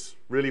of this,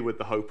 really with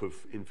the hope of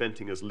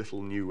inventing as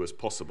little new as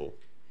possible.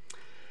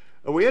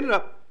 And we ended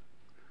up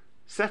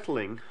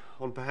settling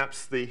on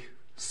perhaps the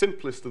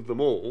simplest of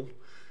them all,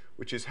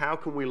 which is how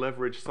can we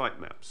leverage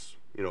sitemaps?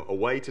 You know, a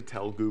way to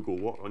tell Google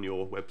what on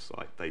your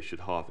website they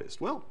should harvest.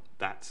 Well,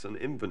 that's an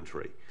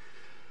inventory.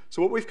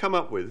 So what we've come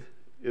up with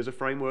is a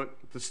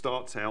framework that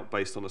starts out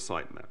based on a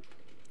sitemap.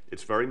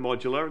 It's very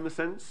modular in the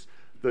sense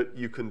that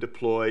you can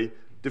deploy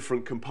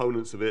different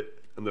components of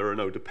it, and there are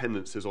no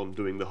dependencies on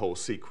doing the whole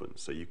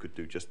sequence. So you could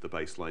do just the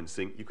baseline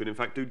sync. You could, in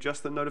fact, do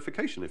just the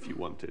notification if you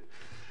wanted.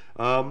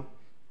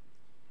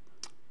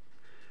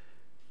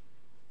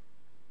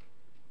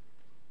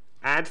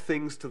 Add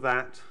things to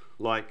that,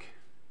 like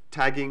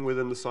tagging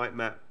within the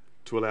sitemap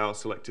to allow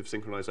selective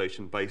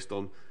synchronization based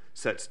on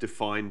sets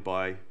defined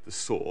by the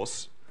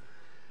source,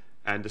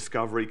 and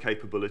discovery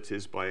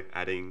capabilities by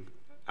adding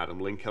atom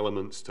link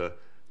elements to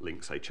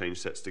link, say, change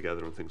sets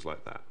together and things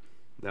like that.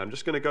 Now, I'm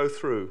just going to go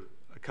through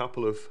a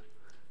couple of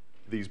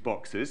these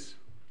boxes.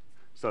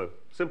 So,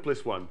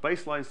 simplest one,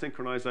 baseline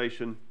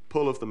synchronization,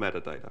 pull of the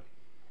metadata.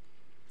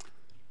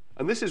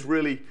 And this is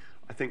really,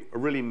 I think, a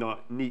really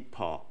neat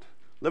part.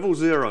 Level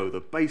 0, the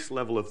base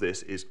level of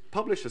this, is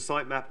publish a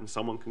sitemap and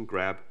someone can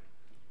grab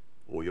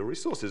all your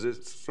resources.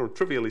 It's sort of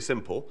trivially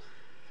simple.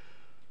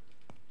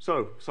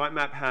 So,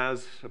 sitemap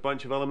has a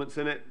bunch of elements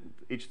in it.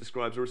 Each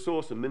describes a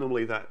resource, and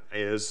minimally that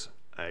is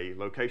a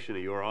location, a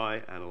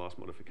URI, and a last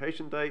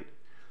modification date.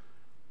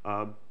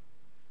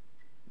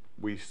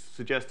 We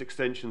suggest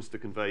extensions to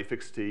convey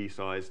fixity,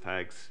 size,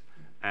 tags,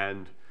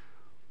 and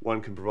one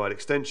can provide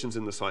extensions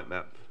in the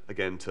sitemap,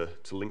 again, to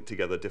link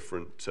together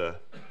different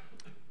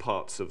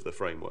parts of the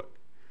framework.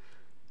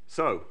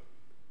 So,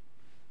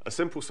 a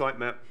simple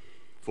sitemap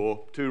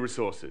for 2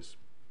 resources.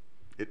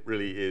 It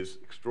really is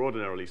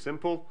extraordinarily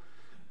simple.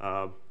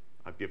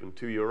 I've given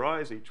 2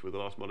 URIs, each with the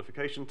last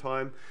modification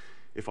time.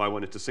 If I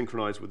wanted to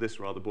synchronize with this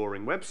rather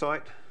boring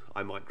website,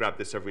 I might grab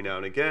this every now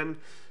and again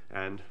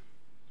and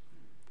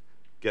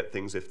get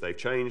things if they've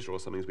changed or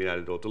something's been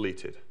added or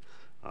deleted.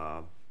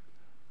 The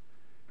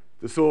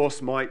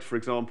source might, for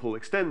example,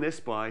 extend this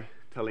by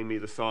telling me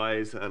the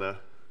size and a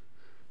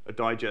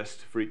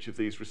digest for each of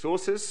these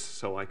resources,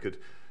 so I could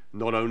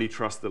not only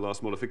trust the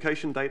last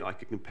modification date, I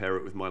could compare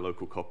it with my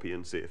local copy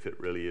and see if it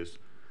really is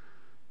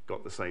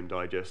got the same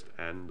digest.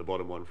 And the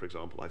bottom one, for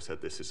example, I've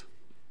said this is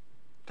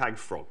tagged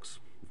frogs.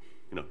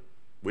 You know,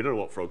 we don't know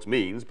what frogs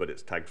means, but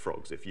it's tagged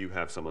frogs. If you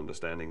have some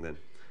understanding, then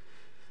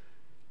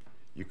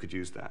you could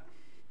use that.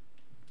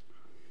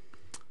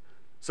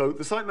 So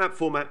the sitemap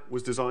format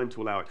was designed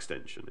to allow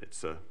extension.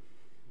 It's a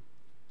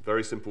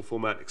very simple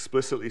format,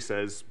 explicitly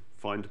says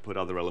fine to put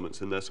other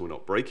elements in there, so we're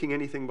not breaking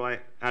anything by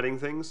adding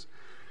things.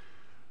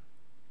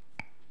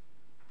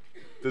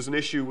 There's an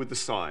issue with the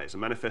size. A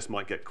manifest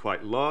might get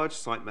quite large.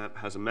 Sitemap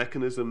has a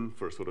mechanism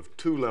for a sort of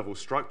 2-level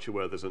structure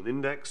where there's an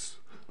index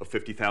of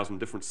 50,000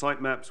 different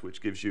sitemaps,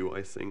 which gives you,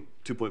 I think,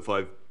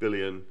 2.5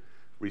 billion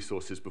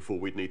resources before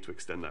we'd need to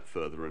extend that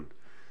further. And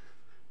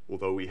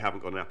although we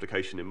haven't got an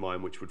application in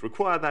mind which would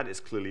require that, it's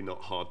clearly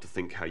not hard to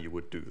think how you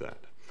would do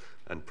that.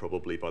 And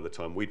probably by the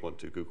time we'd want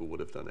to, Google would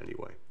have done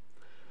anyway.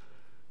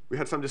 We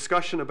had some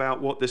discussion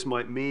about what this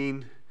might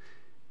mean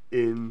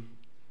in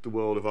the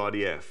world of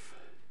RDF.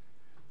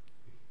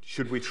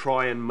 Should we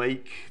try and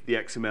make the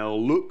XML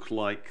look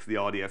like the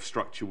RDF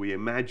structure we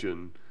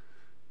imagine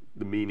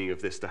the meaning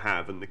of this to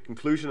have? And the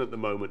conclusion at the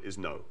moment is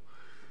no.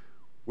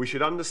 We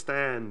should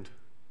understand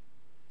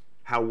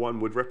how one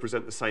would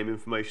represent the same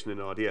information in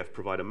RDF,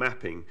 provide a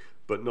mapping,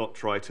 but not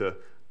try to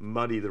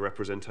muddy the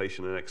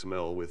representation in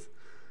XML with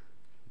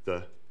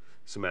the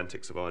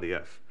semantics of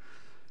RDF.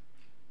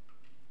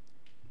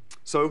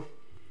 So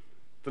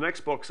the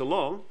next box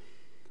along,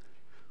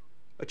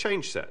 a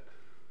change set.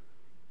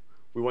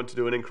 We want to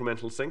do an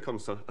incremental sync on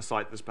a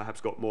site that's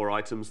perhaps got more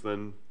items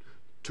than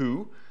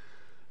 2.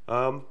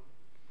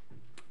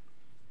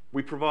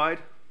 We provide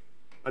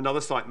another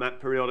sitemap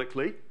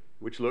periodically,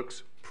 which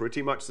looks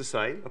pretty much the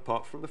same,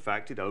 apart from the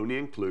fact it only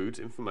includes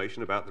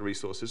information about the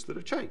resources that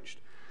have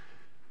changed.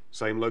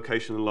 Same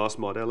location and last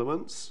mod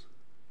elements.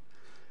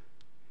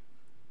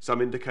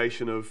 Some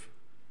indication of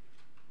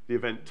the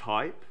event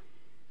type.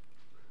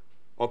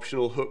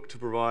 Optional hook to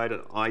provide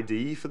an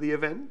ID for the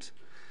event,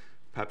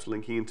 perhaps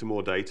linking into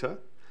more data,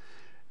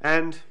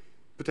 and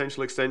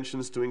potential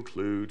extensions to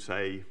include,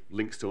 say,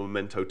 links to a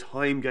memento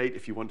time gate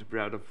if you want to be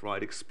able to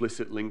provide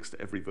explicit links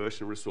to every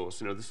version resource.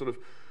 You know, this sort of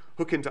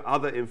hook into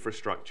other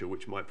infrastructure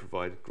which might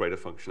provide greater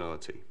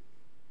functionality.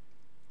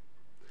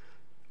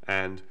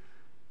 And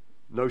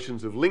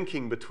notions of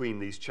linking between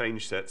these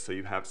change sets, so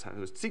you have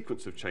a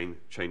sequence of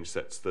change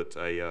sets that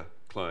a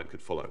client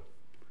could follow.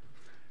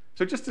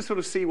 So just to sort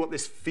of see what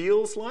this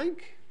feels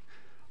like,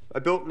 I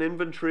built an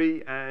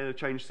inventory and a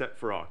change set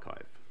for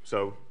archive.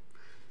 So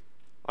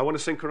I want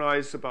to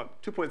synchronize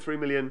about 2.3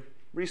 million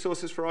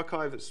resources for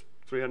archive. It's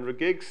 300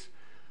 gigs.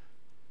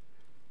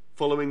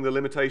 Following the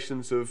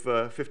limitations of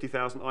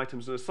 50,000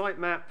 items in a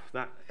sitemap,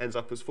 that ends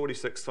up as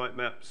 46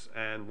 sitemaps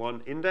and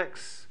 1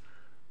 index,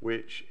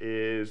 which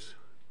is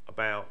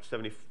about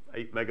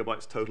 78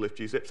 megabytes total if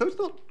gzip. So it's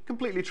not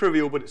completely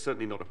trivial, but it's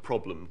certainly not a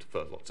problem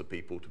for lots of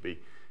people to be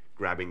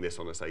grabbing this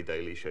on a, say,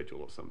 daily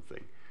schedule or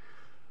something.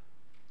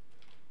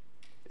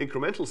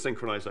 Incremental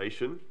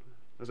synchronization,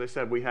 as I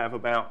said, we have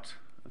about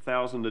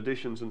 1,000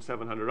 additions and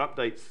 700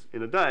 updates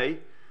in a day,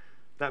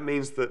 that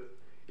means that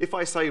if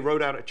I say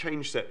wrote out a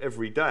change set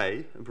every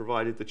day and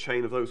provided the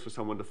chain of those for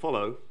someone to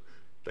follow,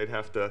 they'd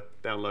have to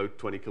download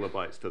 20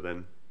 kilobytes to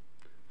then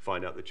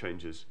find out the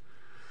changes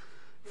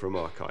from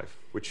archive,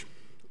 which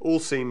all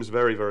seems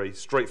very, very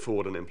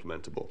straightforward and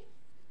implementable.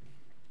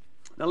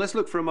 Now let's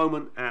look for a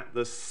moment at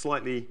the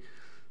slightly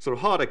sort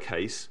of harder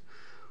case.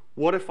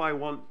 What if I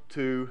want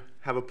to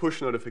have a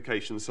push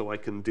notification so I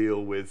can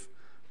deal with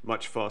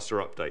much faster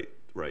update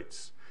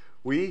rates?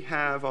 We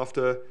have,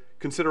 after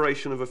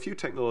consideration of a few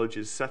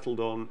technologies, settled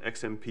on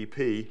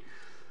XMPP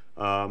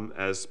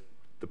as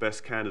the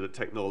best candidate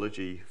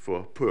technology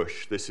for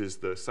push. This is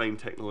the same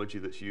technology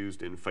that's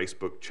used in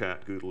Facebook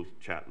chat, Google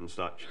chat, and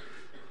such.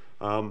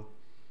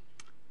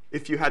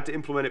 If you had to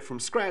implement it from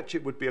scratch,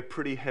 it would be a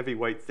pretty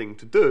heavyweight thing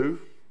to do,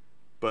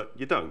 but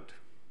you don't.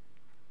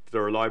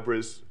 There are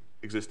libraries,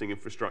 existing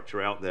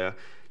infrastructure out there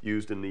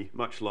used in the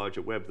much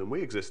larger web than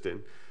we exist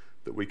in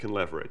that we can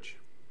leverage.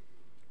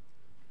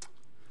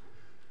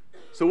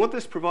 So what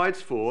this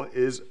provides for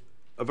is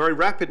a very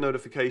rapid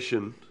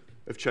notification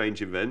of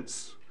change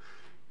events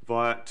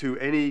to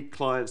any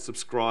client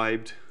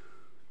subscribed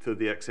to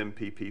the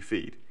XMPP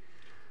feed.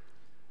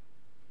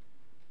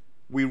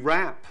 We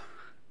wrap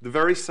the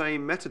very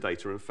same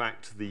metadata, in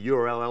fact, the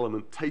URL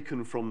element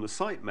taken from the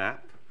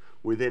sitemap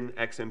within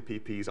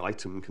XMPP's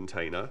item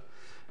container,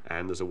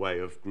 and there's a way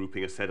of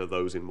grouping a set of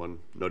those in one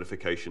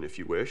notification if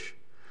you wish.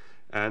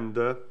 And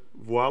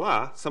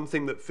voila,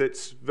 something that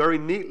fits very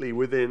neatly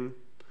within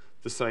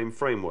the same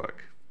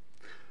framework.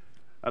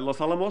 At Los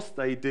Alamos,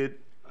 they did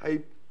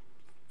a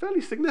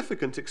fairly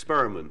significant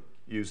experiment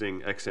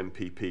using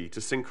XMPP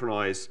to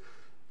synchronize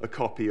a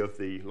copy of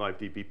the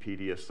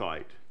LiveDBpedia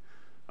site.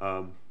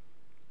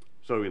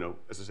 So, you know,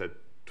 as I said,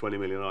 20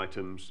 million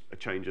items, a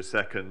change a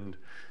second.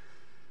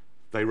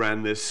 They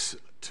ran this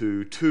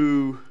to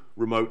 2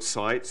 remote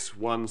sites,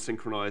 one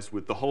synchronized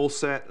with the whole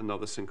set,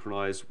 another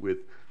synchronized with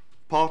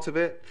part of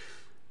it,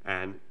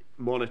 and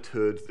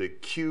monitored the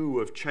queue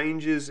of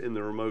changes in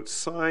the remote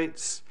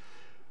sites,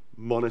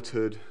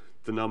 monitored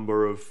the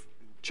number of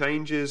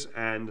changes,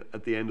 and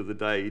at the end of the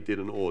day did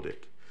an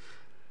audit.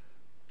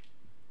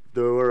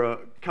 There were a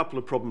couple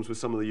of problems with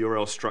some of the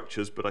URL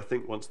structures, but I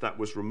think once that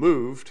was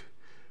removed,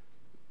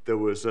 there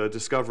was a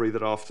discovery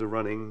that after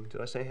running,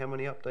 did I say how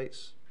many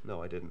updates?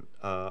 No, I didn't.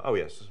 Oh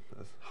yes,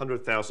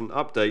 100,000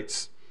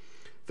 updates,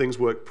 things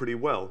worked pretty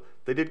well.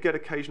 They did get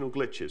occasional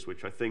glitches,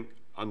 which I think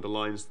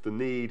underlines the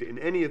need in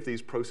any of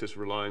these processes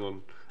relying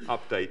on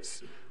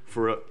updates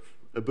for an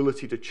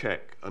ability to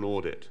check and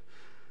audit.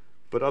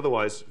 But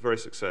otherwise, very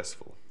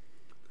successful.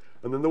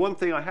 And then the one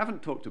thing I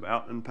haven't talked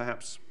about, and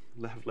perhaps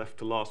have left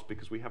to last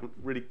because we haven't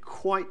really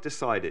quite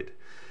decided,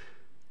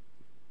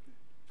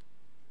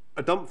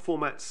 a dump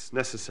format's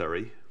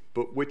necessary,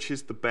 but which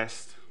is the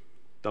best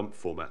dump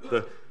format?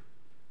 The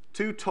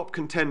 2 top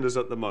contenders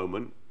at the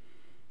moment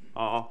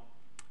are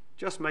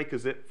just make a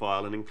zip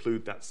file and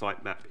include that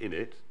sitemap in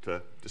it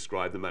to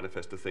describe the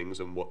manifest of things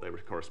and what they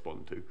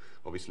correspond to.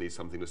 Obviously,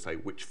 something to say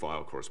which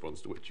file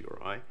corresponds to which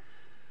URI.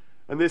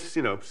 And this,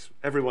 you know,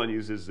 everyone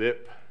uses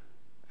zip,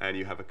 and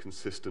you have a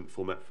consistent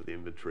format for the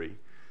inventory.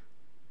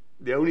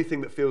 The only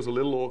thing that feels a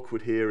little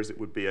awkward here is it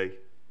would be a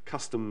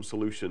custom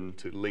solution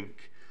to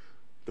link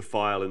the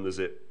file in the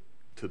zip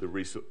to the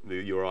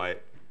URI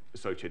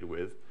associated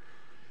with.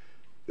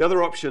 The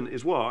other option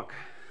is WARC,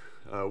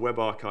 web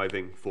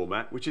archiving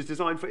format, which is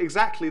designed for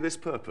exactly this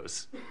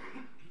purpose,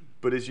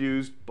 but is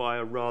used by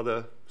a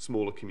rather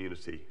smaller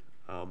community.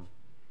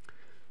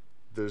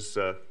 There's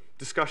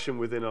discussion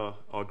within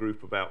our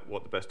group about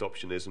what the best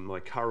option is, and my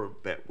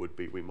current bet would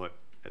be we might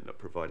end up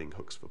providing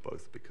hooks for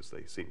both because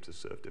they seem to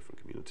serve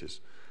different communities.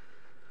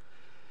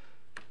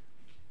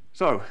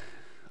 So,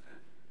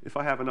 if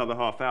I have another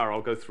half hour,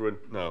 I'll go through and,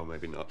 no,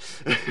 maybe not.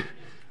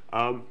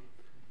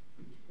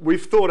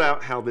 We've thought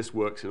out how this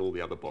works in all the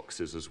other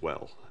boxes as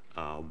well.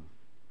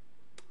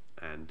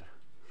 And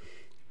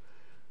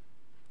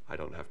I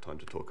don't have time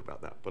to talk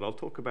about that, but I'll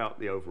talk about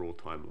the overall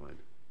timeline.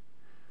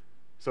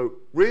 So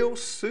real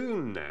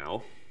soon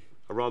now,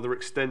 a rather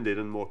extended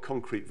and more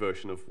concrete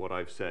version of what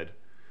I've said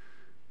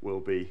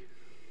will be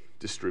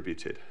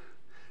distributed.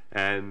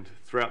 And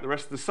throughout the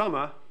rest of the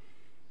summer,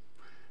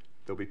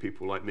 there'll be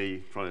people like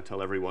me trying to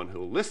tell everyone who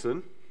will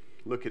listen,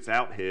 look, it's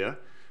out here,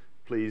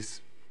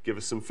 please give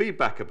us some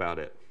feedback about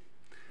it.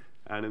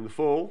 And in the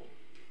fall,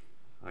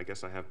 I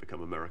guess I have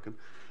become American,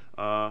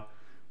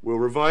 we'll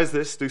revise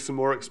this, do some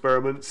more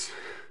experiments,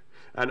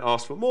 and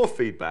ask for more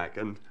feedback,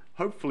 and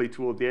hopefully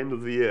toward the end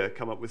of the year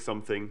come up with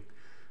something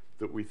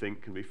that we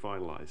think can be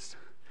finalized.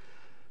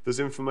 There's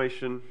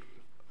information,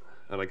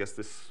 and I guess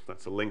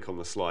that's a link on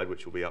the slide,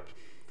 which will be up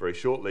very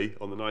shortly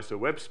on the NISO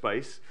web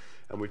space,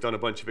 and we've done a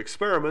bunch of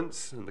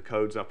experiments, and the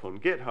code's up on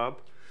GitHub,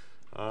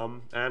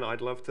 and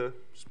I'd love to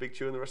speak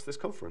to you in the rest of this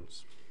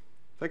conference.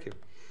 Thank you.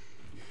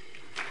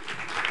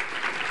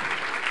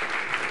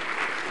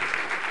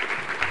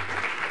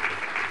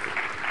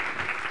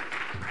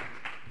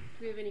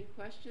 Do we have any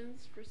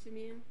questions for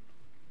Simeon?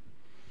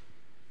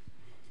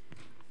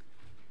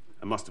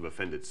 I must have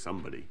offended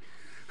somebody.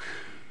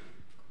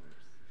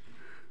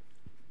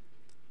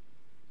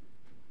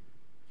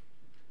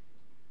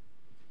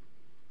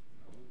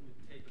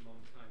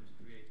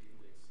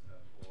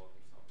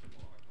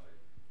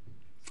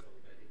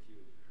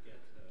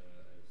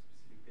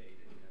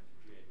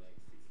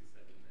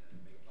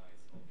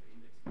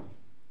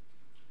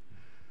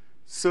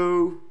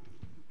 So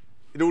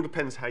it all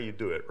depends how you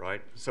do it,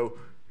 right? So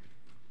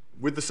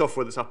with the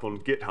software that's up on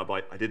GitHub,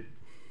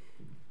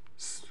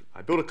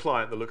 I built a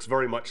client that looks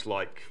very much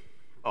like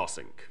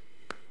rsync,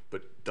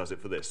 but does it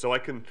for this. So I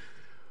can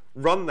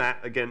run that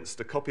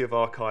against a copy of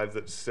archive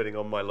that's sitting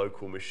on my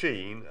local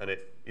machine, and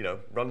it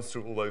runs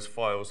through all those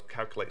files,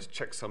 calculates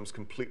checksums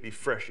completely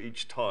fresh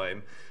each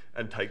time,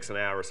 and takes an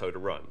hour or so to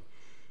run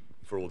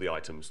for all the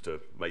items to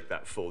make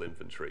that full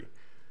inventory.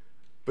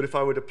 But if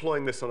I were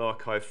deploying this on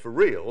archive for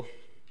real,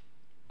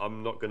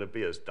 I'm not going to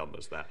be as dumb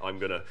as that. I'm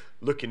going to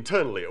look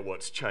internally at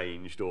what's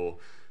changed or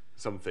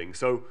something.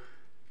 So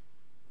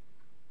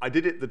I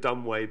did it the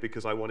dumb way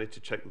because I wanted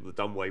to check that the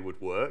dumb way would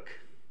work.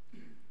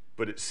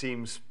 But it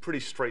seems pretty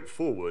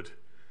straightforward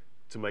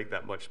to make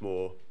that much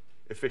more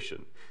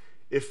efficient.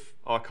 If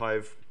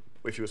you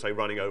were, say,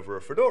 running over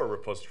a Fedora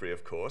repository,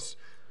 of course,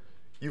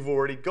 you've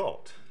already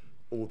got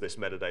all this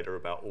metadata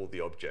about all the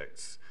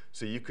objects.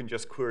 So you can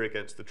just query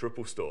against the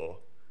triple store,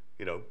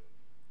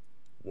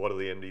 what are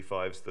the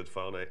MD5s, the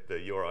file the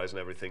URIs and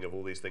everything of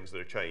all these things that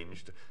are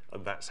changed,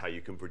 and that's how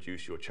you can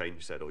produce your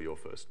change set or your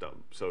first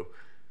dump. So,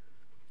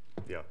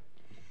 yeah.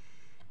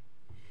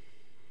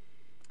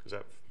 Is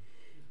that?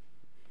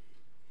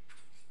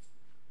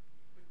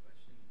 Quick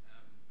question.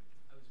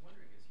 I was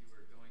wondering, as you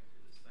were going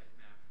through the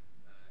sitemap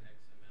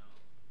XML,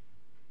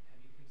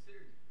 have you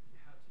considered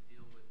how to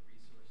deal with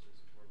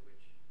resources for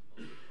which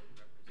multiple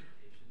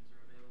representations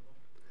are available?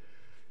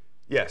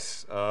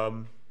 Yes.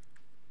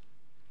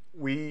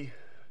 We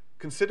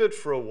considered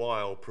for a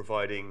while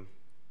providing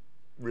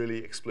really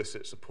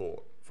explicit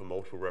support for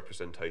multiple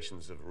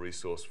representations of a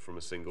resource from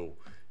a single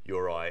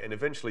URI, and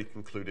eventually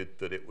concluded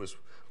that it was,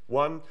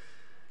 one,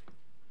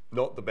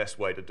 not the best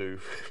way to do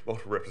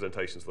multiple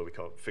representations, though we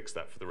can't fix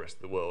that for the rest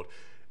of the world.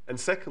 And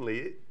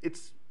secondly, it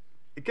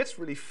gets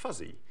really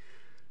fuzzy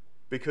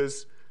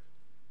because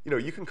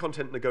you can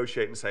content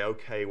negotiate and say,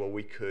 okay, well,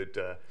 we could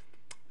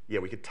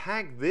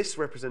tag this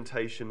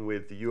representation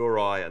with the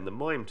URI and the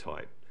MIME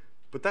type.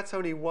 But that's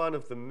only one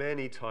of the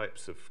many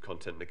types of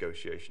content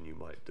negotiation you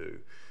might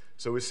do.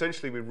 So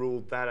essentially, we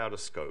ruled that out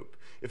of scope.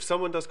 If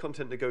someone does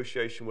content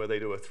negotiation where they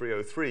do a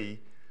 303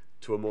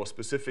 to a more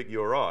specific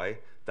URI,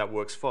 that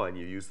works fine.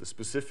 You use the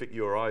specific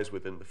URIs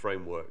within the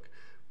framework.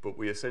 But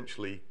we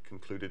essentially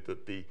concluded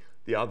that the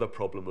other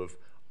problem of,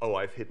 oh,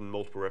 I've hidden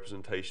multiple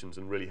representations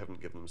and really haven't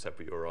given them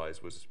separate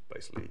URIs was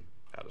basically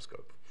out of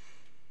scope.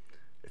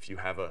 If you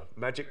have a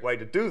magic way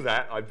to do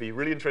that, I'd be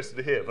really interested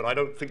to hear, but I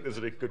don't think there's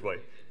a good way.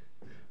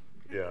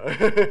 Yeah.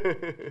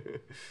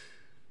 Anyone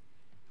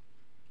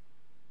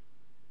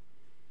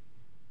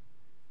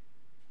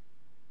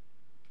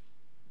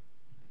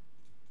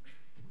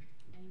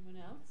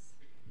else?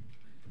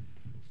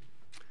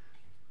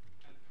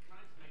 Can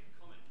I just make a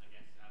comment, I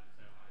guess? So I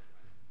might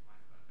have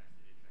a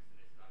vested interest in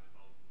this, because I'm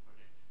involved in the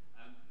project.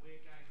 We're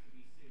going to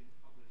be soon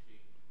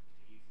publishing the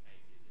use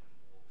cases in a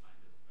more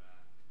kind of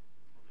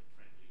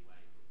public-friendly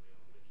way that we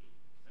are wiki.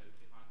 So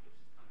if I could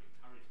just kind of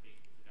encourage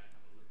people to go and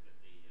have a look at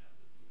the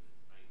view that's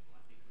available,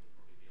 I think it will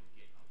probably be on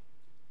GitHub.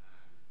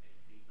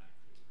 Any feedback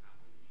that you have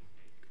on the use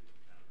cases we've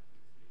developed and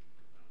the solutions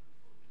we've developed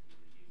will probably be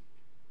really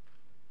useful.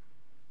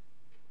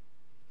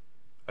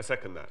 I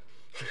second that.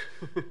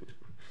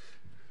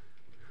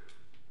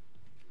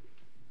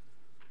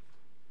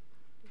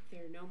 If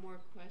there are no more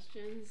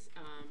questions,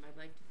 I'd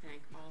like to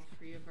thank all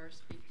three of our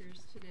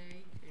speakers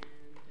today,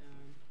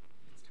 and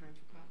it's time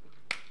for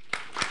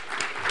coffee.